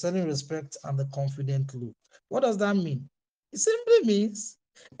 selling respect and the confident look. What does that mean? It simply means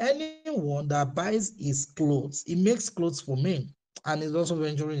anyone that buys his clothes, he makes clothes for men and is also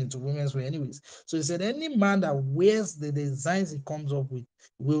venturing into women's wear, anyways. So he said, any man that wears the designs he comes up with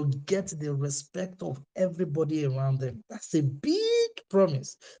will get the respect of everybody around them. That's a big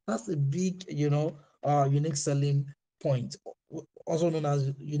promise. That's a big, unique selling point, also known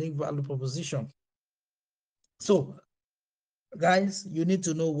as unique value proposition. So, guys, you need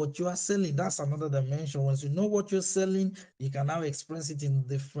to know what you are selling. That's another dimension. Once you know what you're selling, you can now express it in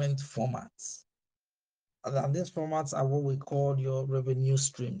different formats. And these formats are what we call your revenue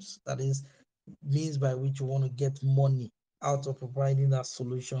streams. That is means by which you want to get money out of providing that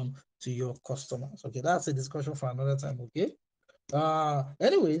solution to your customers. Okay, that's a discussion for another time. Okay.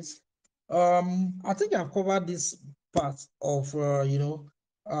 Anyways, I think I've covered this part of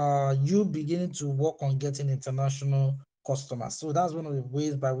you beginning to work on getting international customers. So that's one of the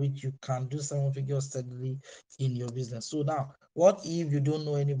ways by which you can do seven figures steadily in your business. So now, what if you don't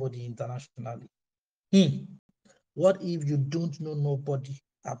know anybody internationally? Hmm. What if you don't know nobody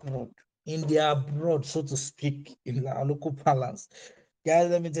abroad? In the abroad, so to speak, in our local balance. Guys,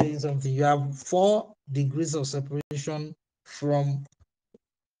 let me tell you something. You have 4 degrees of separation from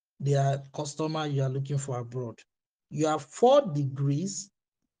the customer you are looking for abroad. You have 4 degrees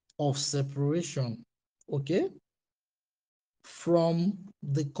of separation, okay, from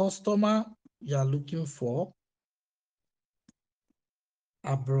the customer you are looking for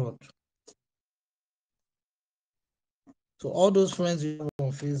abroad. So all those friends you have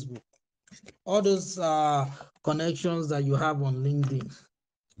on Facebook, all those connections that you have on LinkedIn,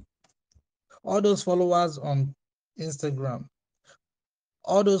 all those followers on Instagram,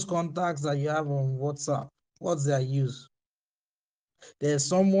 all those contacts that you have on WhatsApp, what's their use? There's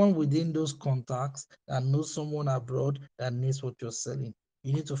someone within those contacts that knows someone abroad that needs what you're selling.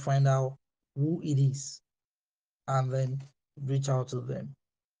 You need to find out who it is and then reach out to them.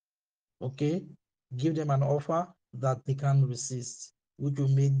 Okay? Give them an offer that they can resist, which will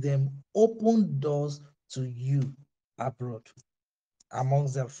make them open doors to you abroad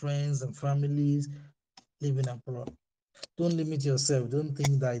amongst their friends and families living abroad. Don't limit yourself. Don't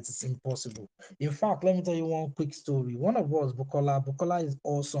think that it is impossible. In fact, let me tell you one quick story. One of us, Bukola is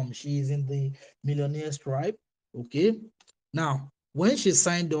awesome. She is in the Millionaires Tribe. Okay. Now, when she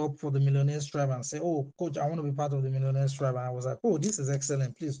signed up for the Millionaires Tribe and said, oh, coach, I want to be part of the Millionaires Tribe. And I was like, oh, this is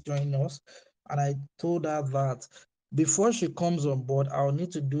excellent. Please join us. And I told her that before she comes on board, I'll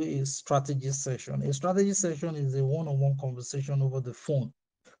need to do a strategy session. A strategy session is a one-on-one conversation over the phone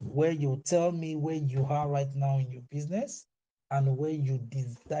where you tell me where you are right now in your business and where you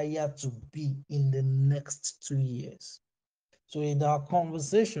desire to be in the next 2 years. So in our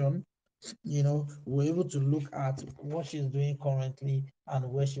conversation, we're able to look at what she's doing currently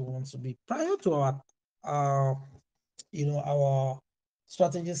and where she wants to be. Prior to our our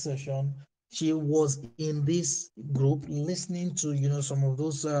strategy session, she was in this group listening to some of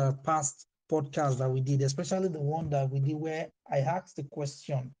those past podcasts that we did, especially the one that we did where I asked the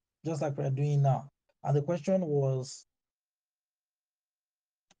question just like we're doing now, and the question was,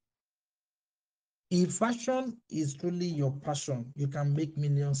 if fashion is truly your passion, you can make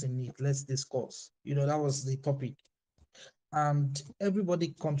millions in it. Let's discuss. That was the topic. and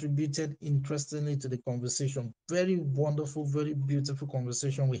everybody contributed interestingly to the conversation. Very wonderful, very beautiful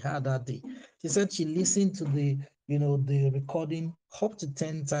conversation we had that day. She said she listened to the recording up to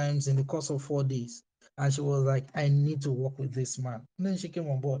 10 times in the course of 4 days. And she was like, I need to work with this man. And then she came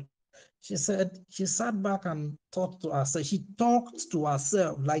on board. She said she sat back and thought to herself. She talked to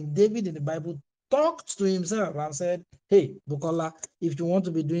herself like David in the Bible talked to himself and said, hey, Bukola, if you want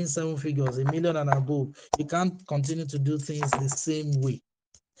to be doing 7 figures, 1 million and above, you can't continue to do things the same way.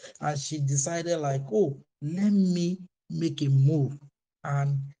 And she decided, like, oh, let me make a move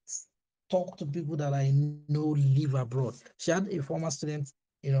and talk to people that I know live abroad. She had a former student,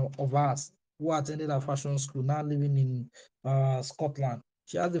 of ours who attended a fashion school, now living in Scotland.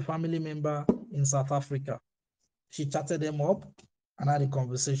 She has a family member in South Africa. She chatted them up and had a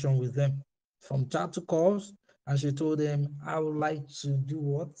conversation with them. From chat to calls, and she told them, I would like to do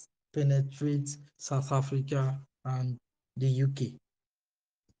what? Penetrate South Africa and the UK.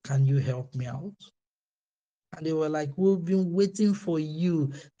 Can you help me out? And they were like, we've been waiting for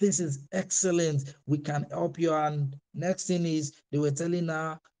you. This is excellent. We can help you. And next thing is they were telling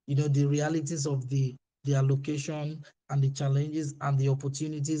her, the realities of their location and the challenges and the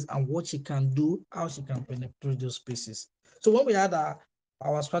opportunities and what she can do, how she can penetrate those spaces. So when we had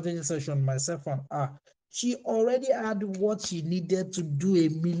our strategy session, myself and her, she already had what she needed to do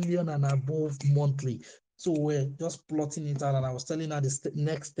 1 million and above monthly. So we're just plotting it out, and I was telling her the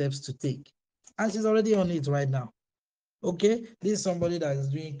next steps to take. And she's already on it right now. Okay, this is somebody that is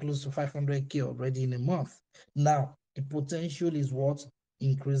doing close to 500K already in a month. Now, the potential is what?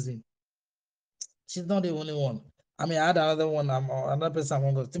 Increasing. She's not the only one. I mean, I had another one, another person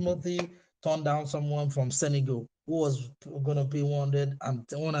among us. Timothy turned down someone from Senegal who was going to pay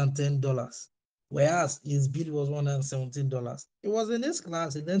 $110, whereas his bill was $117. It was in this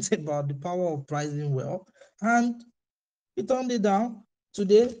class, he learned about the power of pricing well, and he turned it down.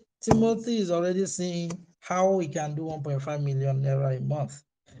 Today, Timothy is already seeing how he can do 1.5 million naira a month.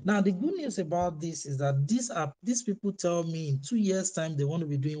 Now, the good news about this is that these people tell me in 2 years' time they want to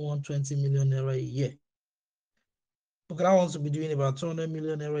be doing 120 million naira a year. Bukala wants to be doing about 200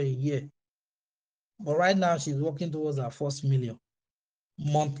 million naira a year. But right now, she's working towards her first million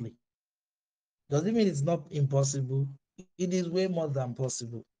monthly. Does it mean it's not impossible? It is way more than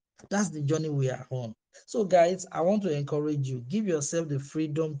possible. That's the journey we are on. So, guys, I want to encourage you. Give yourself the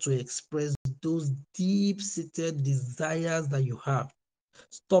freedom to express those deep-seated desires that you have.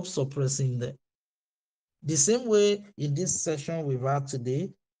 Stop suppressing them. The same way in this session we've had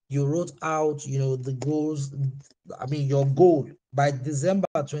today, you wrote out, the goals. I mean, your goal by December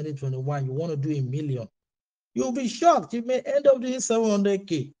 2021, you want to do 1 million. You'll be shocked. You may end up doing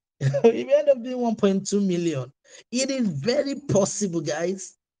 700K. You may end up doing 1.2 million. It is very possible,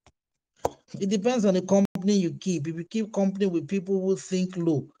 guys. It depends on the company you keep. If you keep company with people who think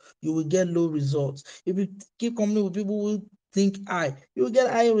low, you will get low results. If you keep company with people who think high, you will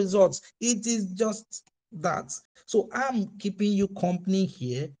get high results. It is just that. So I'm keeping you company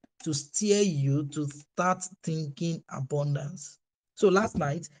here to steer you to start thinking abundance. So last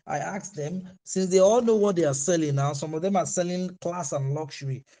night I asked them, since they all know what they are selling now, some of them are selling class and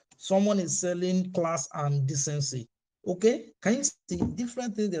luxury. Someone is selling class and decency. Okay, can you see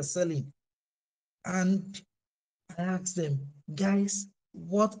different things they're selling? And I asked them, guys,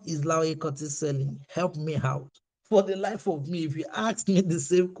 what is Laoye Curtis selling? Help me out. For the life of me, if you ask me the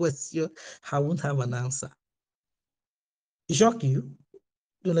same question, I won't have an answer. It shock you?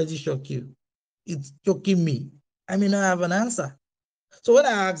 Don't let it shock you. It's shocking me. I may not have an answer. So when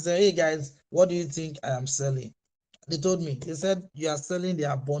I asked them, hey guys, what do you think I am selling? They told me, they said, you are selling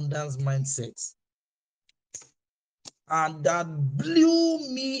the abundance mindset. And that blew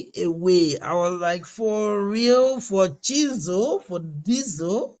me away. I was like, for real, for Chizo, for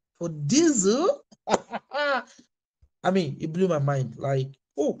Diesel, for Diesel. I mean, it blew my mind. Like,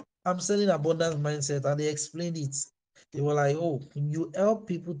 oh, I'm selling abundance mindset. And they explained it. They were like, oh, you help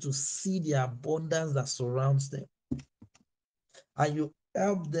people to see the abundance that surrounds them. And you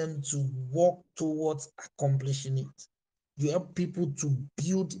help them to work towards accomplishing it. You help people to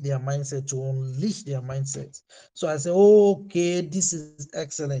build their mindset, to unleash their mindset. So I say, okay, this is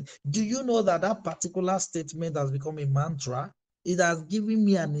excellent. Do you know that that particular statement has become a mantra? It has given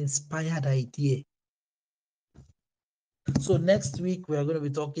me an inspired idea. So next week, we are going to be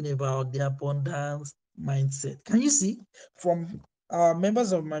talking about the abundance mindset. Can you see? From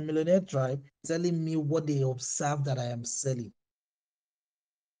members of my millionaire tribe telling me what they observe that I am selling.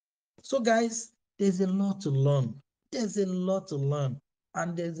 So guys, there's a lot to learn. There's a lot to learn,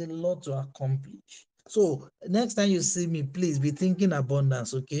 and there's a lot to accomplish. So next time you see me, please be thinking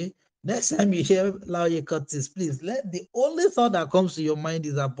abundance, okay? Next time you hear Laoye Curtis, please let the only thought that comes to your mind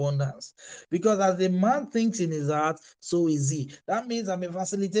is abundance. Because as a man thinks in his heart, so is he. That means I'm a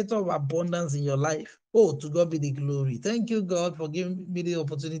facilitator of abundance in your life. Oh, to God be the glory. Thank you, God, for giving me the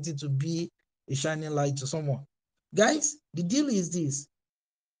opportunity to be a shining light to someone. Guys, the deal is this: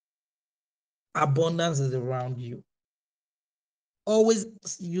 abundance is around you. Always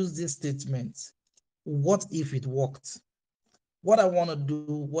use this statement: what if it worked? What I want to do,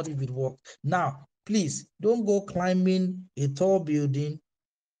 what if it worked? Now, please don't go climbing a tall building,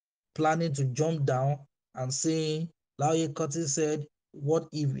 planning to jump down and saying, Laoye Curtis said, what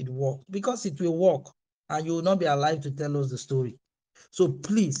if it worked? Because it will work and you will not be alive to tell us the story. So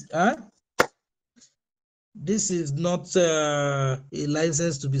please, this is not a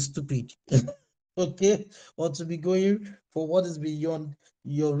license to be stupid. Okay, or to be going for what is beyond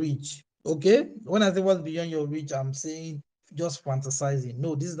your reach. Okay, when I say what's beyond your reach, I'm saying just fantasizing.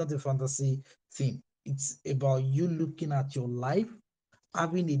 No, this is not a fantasy thing. It's about you looking at your life,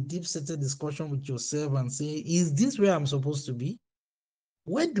 having a deep seated discussion with yourself and saying, is this where I'm supposed to be?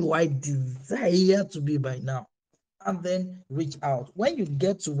 Where do I desire to be by now? And then reach out. When you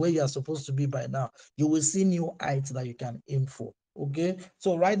get to where you are supposed to be by now, you will see new heights that you can aim for. Okay,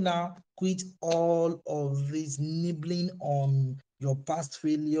 so right now, quit all of this nibbling on your past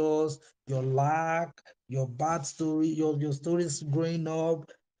failures, your lack, your bad story, your stories growing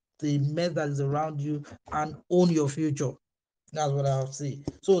up, the mess that is around you, and own your future. That's what I'll say.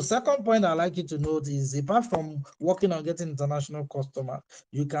 So, second point I'd like you to note is, apart from working on getting international customers,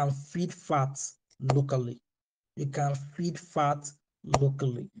 you can feed fat locally. You can feed fat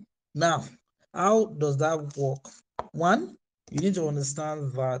locally. Now, how does that work? One, you need to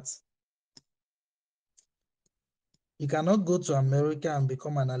understand that you cannot go to America and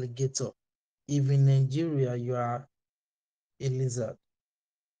become an alligator if in Nigeria you are a lizard.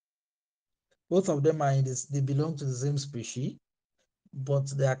 Both of them are in this, they belong to the same species, but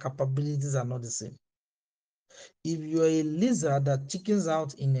their capabilities are not the same. If you're a lizard that chickens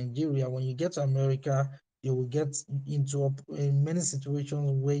out in Nigeria, when you get to America, you will get into in many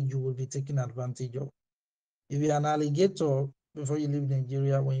situations where you will be taken advantage of. If you're an alligator before you leave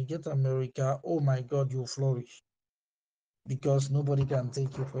Nigeria, when you get to America, oh my God, you'll flourish because nobody can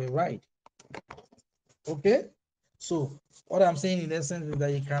take you for a ride. Okay? So, what I'm saying in essence is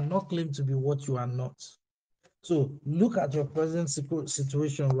that you cannot claim to be what you are not. So, look at your present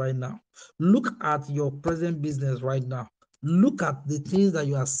situation right now. Look at your present business right now. Look at the things that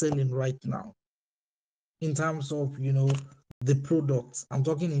you are selling right now in terms of, the products. I'm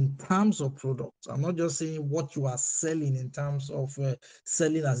talking in terms of products. I'm not just saying what you are selling in terms of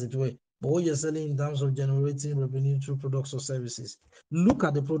selling as it were, but what you're selling in terms of generating revenue through products or services. Look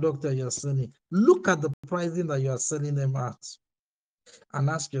at the product that you're selling. Look at the pricing that you are selling them at, and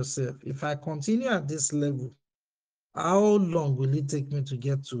ask yourself, if I continue at this level, how long will it take me to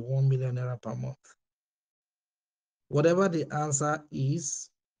get to 1 million naira per month? Whatever the answer is,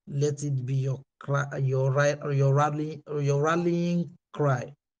 let it be your cry, your rallying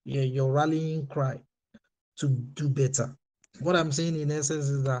cry, your rallying cry to do better. What I'm saying in essence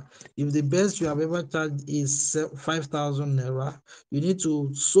is that if the best you have ever charged is 5,000 naira, you need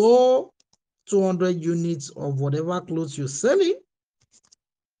to sew 200 units of whatever clothes you're selling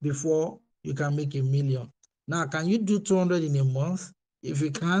before you can make a million. Now, can you do 200 in a month? If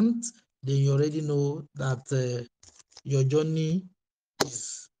you can't, then you already know that your journey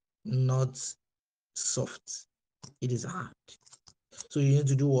is not soft, it is hard. So you need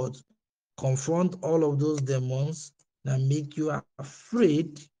to do what? Confront all of those demons that make you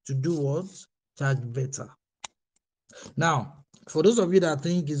afraid to do what? Charge better. Now, for those of you that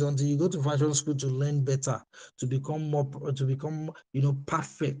think it's until you go to fashion school to learn better, to become more, to become,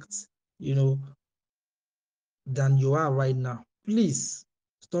 perfect, you know, than you are right now, please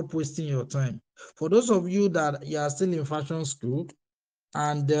stop wasting your time. For those of you that you are still in fashion school,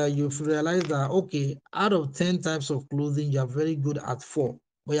 and you've realized that, okay, out of 10 types of clothing, you're very good at 4,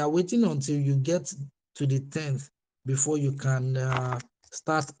 but you're waiting until you get to the 10th before you can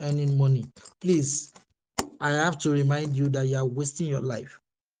start earning money. Please, I have to remind you that you're wasting your life.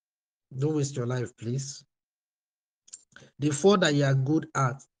 Don't waste your life, please. The 4 that you are good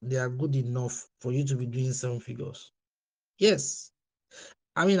at, they are good enough for you to be doing 7 figures. Yes.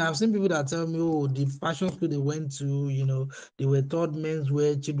 I mean, I've seen people that tell me, oh, the fashion school they went to, they were taught men's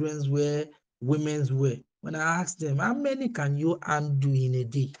wear, children's wear, women's wear. When I asked them, how many can you undo in a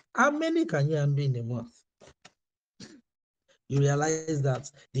day? How many can you undo in a month? You realize that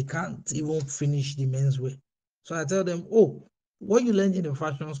they can't even finish the men's wear. So I tell them, oh, what you learned in the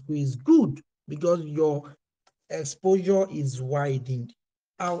fashion school is good because your exposure is widened.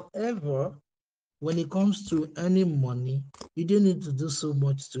 However, when it comes to earning money, you don't need to do so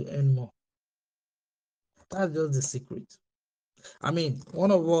much to earn more. That's just the secret. I mean,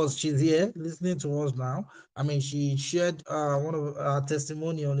 one of us, she's here listening to us now. I mean, she shared one of her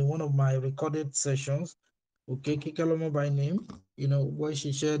testimonial in one of my recorded sessions. Okay, Kikalomo by name. Where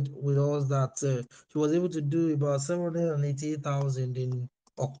she shared with us that she was able to do about 788,000 in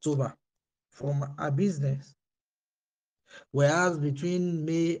October from her business. Whereas between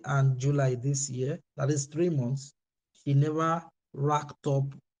May and July this year, that is 3 months, she never racked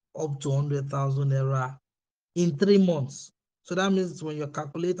up to 100,000 naira in 3 months. So that means when you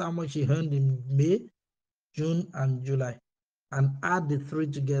calculate how much she earned in May, June, and July, and add the three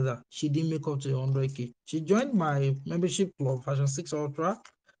together, she didn't make up to 100K. She joined my membership club, Fashion 6 Ultra,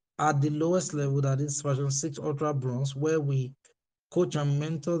 at the lowest level, that is Fashion 6 Ultra Bronze, where we coach and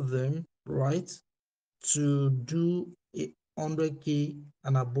mentor them, right, to do 100K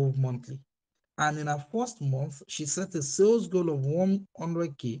and above monthly. And in her first month, she set a sales goal of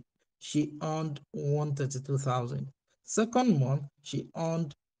 100K. She earned 132,000. Second month, she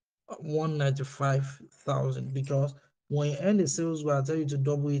earned 195,000, because when you earn a sales goal, I tell you to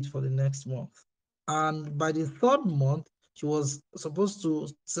double it for the next month. And by the third month, she was supposed to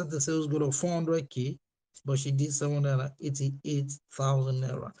set the sales goal of 400K, but she did 788,000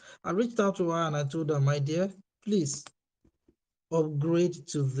 naira. I reached out to her and I told her, my dear, please upgrade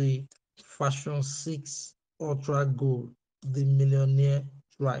to the Fashion 6 Ultra Gold, the Millionaire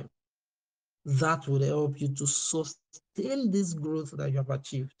Drive. That would help you to sustain this growth that you have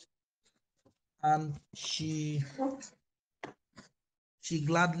achieved. And she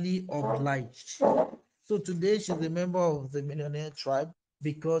gladly obliged. So today she's a member of the Millionaire Tribe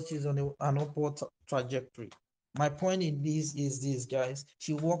because she's on an upward trajectory. My point in this is this, guys.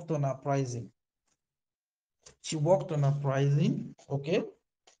 She worked on her pricing. She worked on her pricing, okay?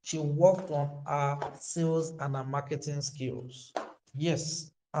 She worked on her sales and her marketing skills.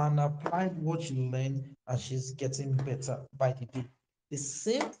 Yes, and applied what she learned, and she's getting better by the day. The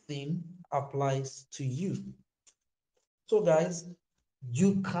same thing applies to you. So, guys,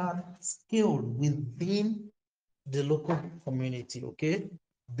 you can scale within the local community, okay?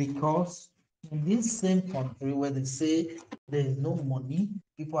 Because in this same country where they say there is no money,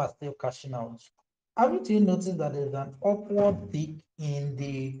 people are still cashing out. Haven't you noticed that there's an upward tick in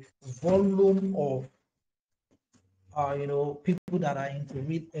the volume of people that are into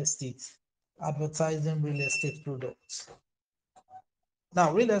real estate, advertising real estate products?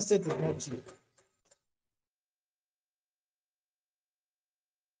 Now, real estate is not cheap.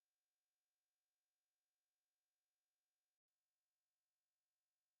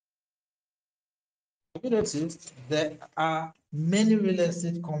 Have you noticed there are many real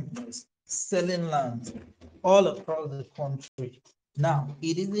estate companies selling land all across the country? Now,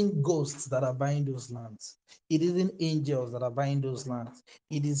 it isn't ghosts that are buying those lands. It isn't angels that are buying those lands.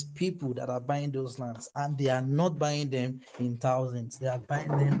 It is people that are buying those lands, and they are not buying them in thousands. They are buying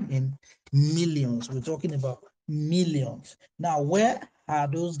them in millions. We're talking about millions. Now, where are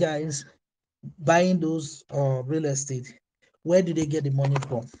those guys buying those real estate? Where do they get the money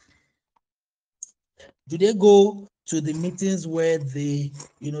from? Do they go to the meetings where they,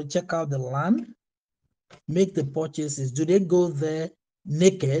 check out the land, make the purchases? Do they go there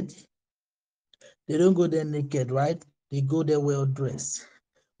naked? They don't go there naked, right? They go there well dressed.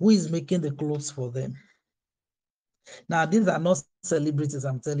 Who is making the clothes for them? Now, these are not celebrities,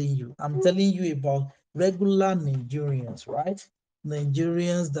 I'm telling you. I'm telling you about regular Nigerians, right?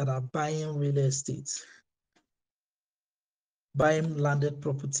 Nigerians that are buying real estate, buying landed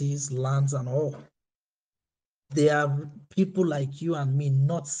properties, lands, and all. They are people like you and me,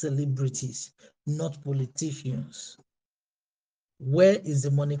 not celebrities, not politicians. Where is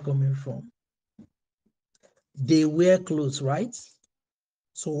the money coming from? They wear clothes, right?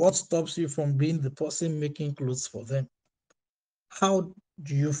 So what stops you from being the person making clothes for them? How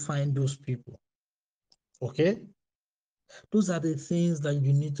do you find those people? Okay? Those are the things that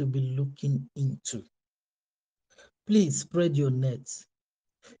you need to be looking into. Please spread your net.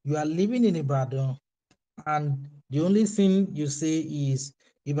 You are living in Ibadan, and the only thing you say is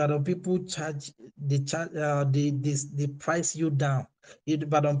Ibadan people they price you down.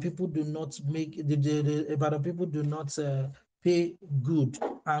 Ibadan people do not make the Ibadan people do not pay good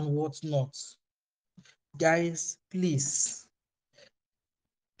and whatnot. Guys, please,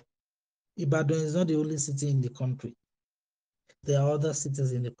 Ibadan is not the only city in the country. There are other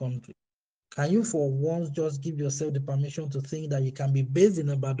cities in the country. Can you for once just give yourself the permission to think that you can be based in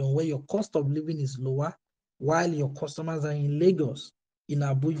Ibadan where your cost of living is lower while your customers are in Lagos, in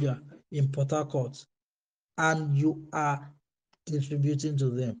Abuja, in Port Harcourt, and you are distributing to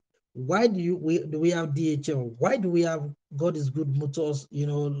them. Why do we have DHL? Why do we have God is Good Motors,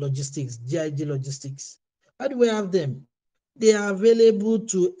 logistics, GIG logistics? Why do we have them? They are available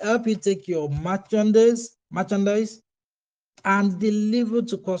to help you take your merchandise and deliver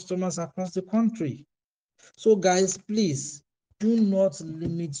to customers across the country. So, guys, please do not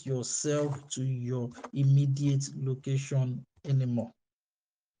limit yourself to your immediate location anymore.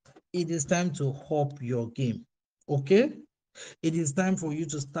 It is time to up your game. Okay? It is time for you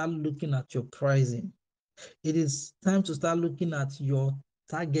to start looking at your pricing. It is time to start looking at your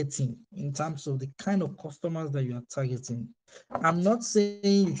targeting in terms of the kind of customers that you are targeting. I'm not saying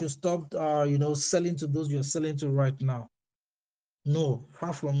you should stop, selling to those you're selling to right now. No,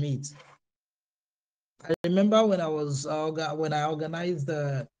 far from it. I remember when I organized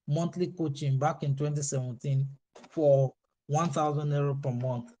the monthly coaching back in 2017 for 1,000 euro per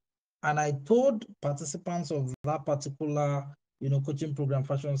month, and I told participants of that particular coaching program,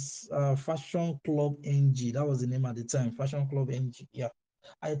 Fashion Club NG, that was the name at the time, Fashion Club NG. Yeah,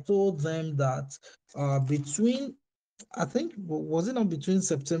 I told them that between I think was it not between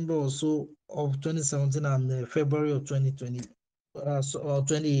September or so of 2017 and February of 2020,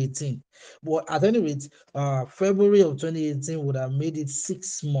 2018. But at any rate, February of 2018 would have made it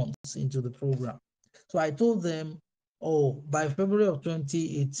 6 months into the program. So I told them, oh, by February of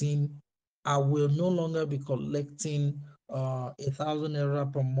 2018, I will no longer be collecting 1,000 euro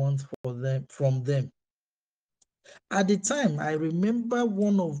per month for them from them. At the time, I remember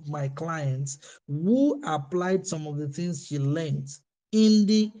one of my clients who applied some of the things she learned in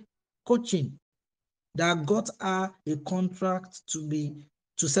the coaching that got her a contract to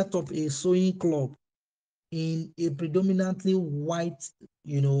set up a sewing club in a predominantly white,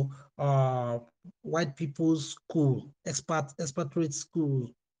 you know, uh, white people's school, expatriate school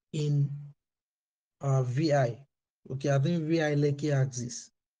in VI. Okay, I think VI Lekki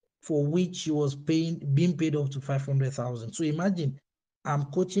Axis, for which she was being paid up to 500,000. So imagine, I'm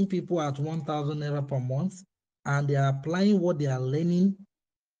coaching people at 1,000 naira per month, and they are applying what they are learning,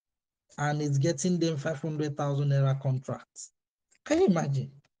 and it's getting them 500,000 naira contracts. Can you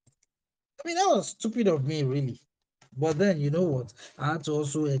imagine? I mean, that was stupid of me, really. But then, you know what? I had to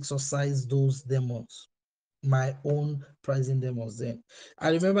also exercise those demons, my own pricing demons then. I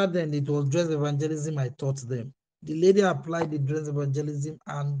remember then it was dress evangelism I taught them. The lady applied the dress evangelism,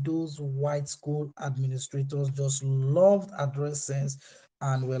 and those white school administrators just loved address sense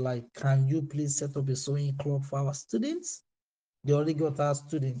and were like, can you please set up a sewing club for our students? They already got our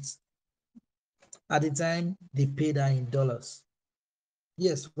students. At the time, they paid her in dollars.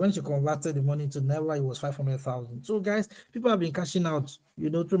 Yes, when she converted the money to Naira, it was 500,000. So, guys, people have been cashing out,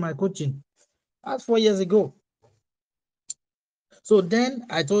 through my coaching. That's 4 years ago. So then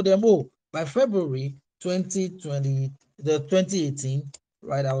I told them, oh, by February 2020, the 2018,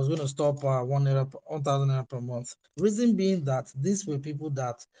 right, I was going to stop 1,000 naira per month. Reason being that these were people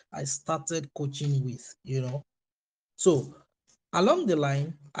that I started coaching with. So along the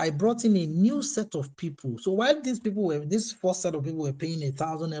line, I brought in a new set of people. So while this first set of people were paying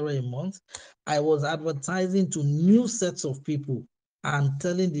 1,000 euro a month, I was advertising to new sets of people and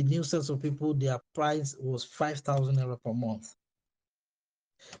telling the new sets of people their price was 5,000 euro per month.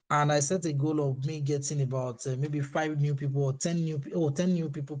 And I set a goal of me getting about maybe 5 new people or 10 new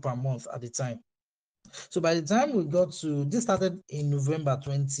people per month at the time. So by the time we got to this started in November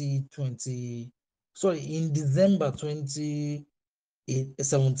 2020, sorry, in December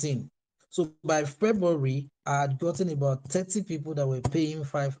 2017. So by February, I had gotten about 30 people that were paying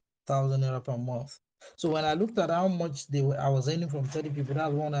 5,000 naira per month. So when I looked at how much I was earning from 30 people,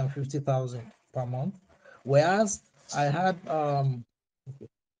 that's 150,000 per month. Whereas I had um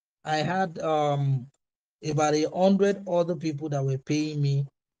I had about 100 other people that were paying me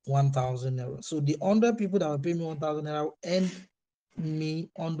 1,000 naira. So the 100 people that were paying me 1,000 naira earned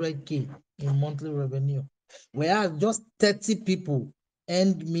me 100K in monthly revenue, whereas just 30 people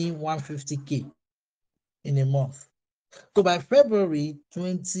earned me 150K in a month. So by February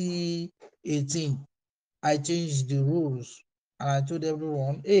 2018, I changed the rules and I told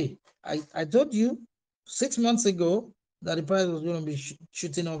everyone, hey, I told you 6 months ago that the price was going to be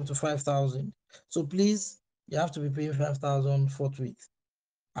shooting up to 5,000. So please, you have to be paying 5,000 forthwith.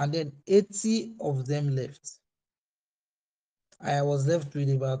 And then 80 of them left. I was left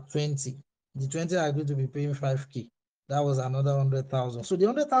with about 20. The 20 I agreed to be paying 5K. That was another 100,000. So the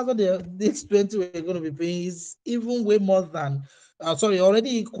 100,000 these 20 were going to be paying is even way more than,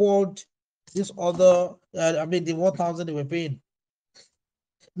 already equaled this other, the 1,000 they were paying.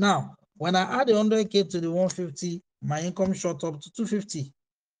 Now, when I add the 100K to the 150, my income shot up to 250.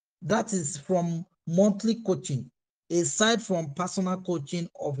 That is from monthly coaching. aside from personal coaching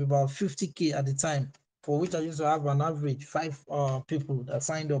of about 50K at the time, for which I used to have an average five people that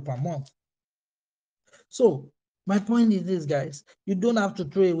signed up a month. So my point is this, guys, you don't have to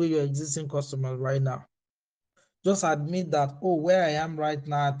throw away your existing customers right now. Just admit that, oh, where I am right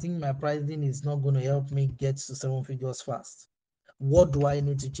now, I think my pricing is not going to help me get to seven figures fast. What do I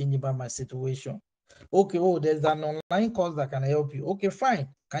need to change about my situation? Okay, oh, there's an online course that can help you. Okay, fine.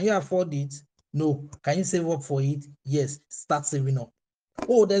 Can you afford it? No. Can you save up for it? Yes. Start saving up.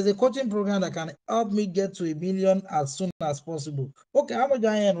 Oh, there's a coaching program that can help me get to 1 million as soon as possible. Okay, how much do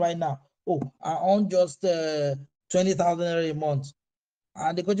I earn right now? Oh, I earn just 20,000 a month.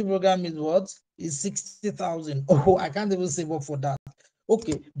 And the coaching program is what? Is 60,000. Oh, I can't even save up for that.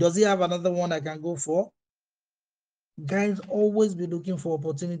 Okay, does he have another one I can go for? Guys, always be looking for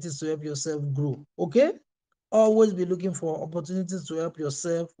opportunities to help yourself grow. Okay? Always be looking for opportunities to help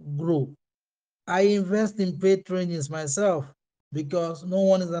yourself grow. I invest in paid trainings myself because no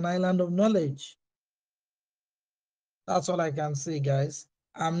one is an island of knowledge. That's all I can say, guys.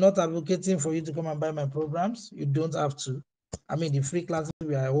 I'm not advocating for you to come and buy my programs. You don't have to. I mean, the free classes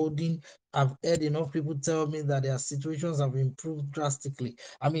we are holding, I've heard enough people tell me that their situations have improved drastically.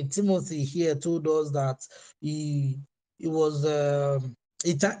 I mean, Timothy here told us that he he was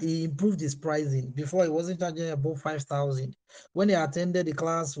he improved his pricing. Before he wasn't charging above 5,000. When he attended the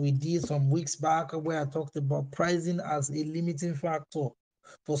class we did some weeks back where I talked about pricing as a limiting factor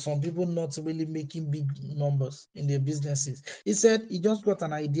for some people not really making big numbers in their businesses. He said he just got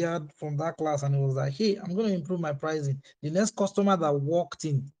an idea from that class and he was like, hey, I'm going to improve my pricing. The next customer that walked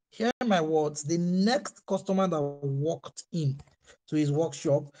in, hear my words, the next customer that walked in to his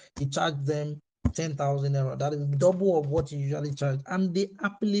workshop, he charged them 10,000 euro. That is double of what he usually charged. And they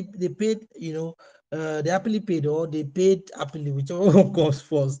happily, they paid, they happily paid or they paid happily, whichever comes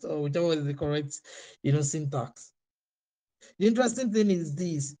first or whichever is the correct, syntax. The interesting thing is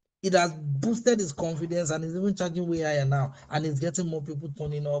this: it has boosted his confidence and is even charging way higher now, and it's getting more people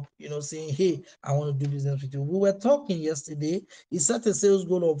turning up, saying, "Hey, I want to do business with you." We were talking yesterday. He set a sales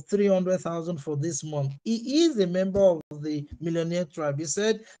goal of 300,000 for this month. He is a member of the Millionaire Tribe. He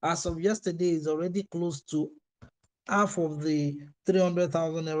said, as of yesterday, he's already close to half of the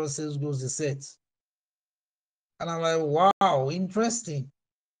 300,000 euro sales goals he set. And I'm like, wow, interesting.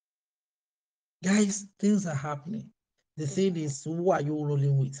 Guys, things are happening. The thing is, who are you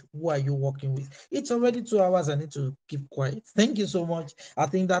rolling with? Who are you working with? It's already 2 hours. I need to keep quiet. Thank you so much. I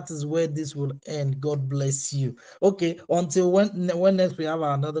think that is where this will end. God bless you. Okay, until when next we have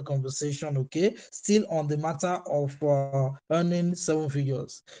another conversation. Okay, still on the matter of earning seven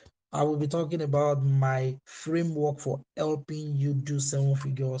figures. I will be talking about my framework for helping you do seven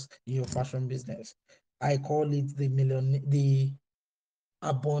figures in your fashion business. I call it the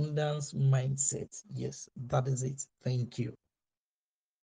abundance mindset. Yes, that is it. Thank you.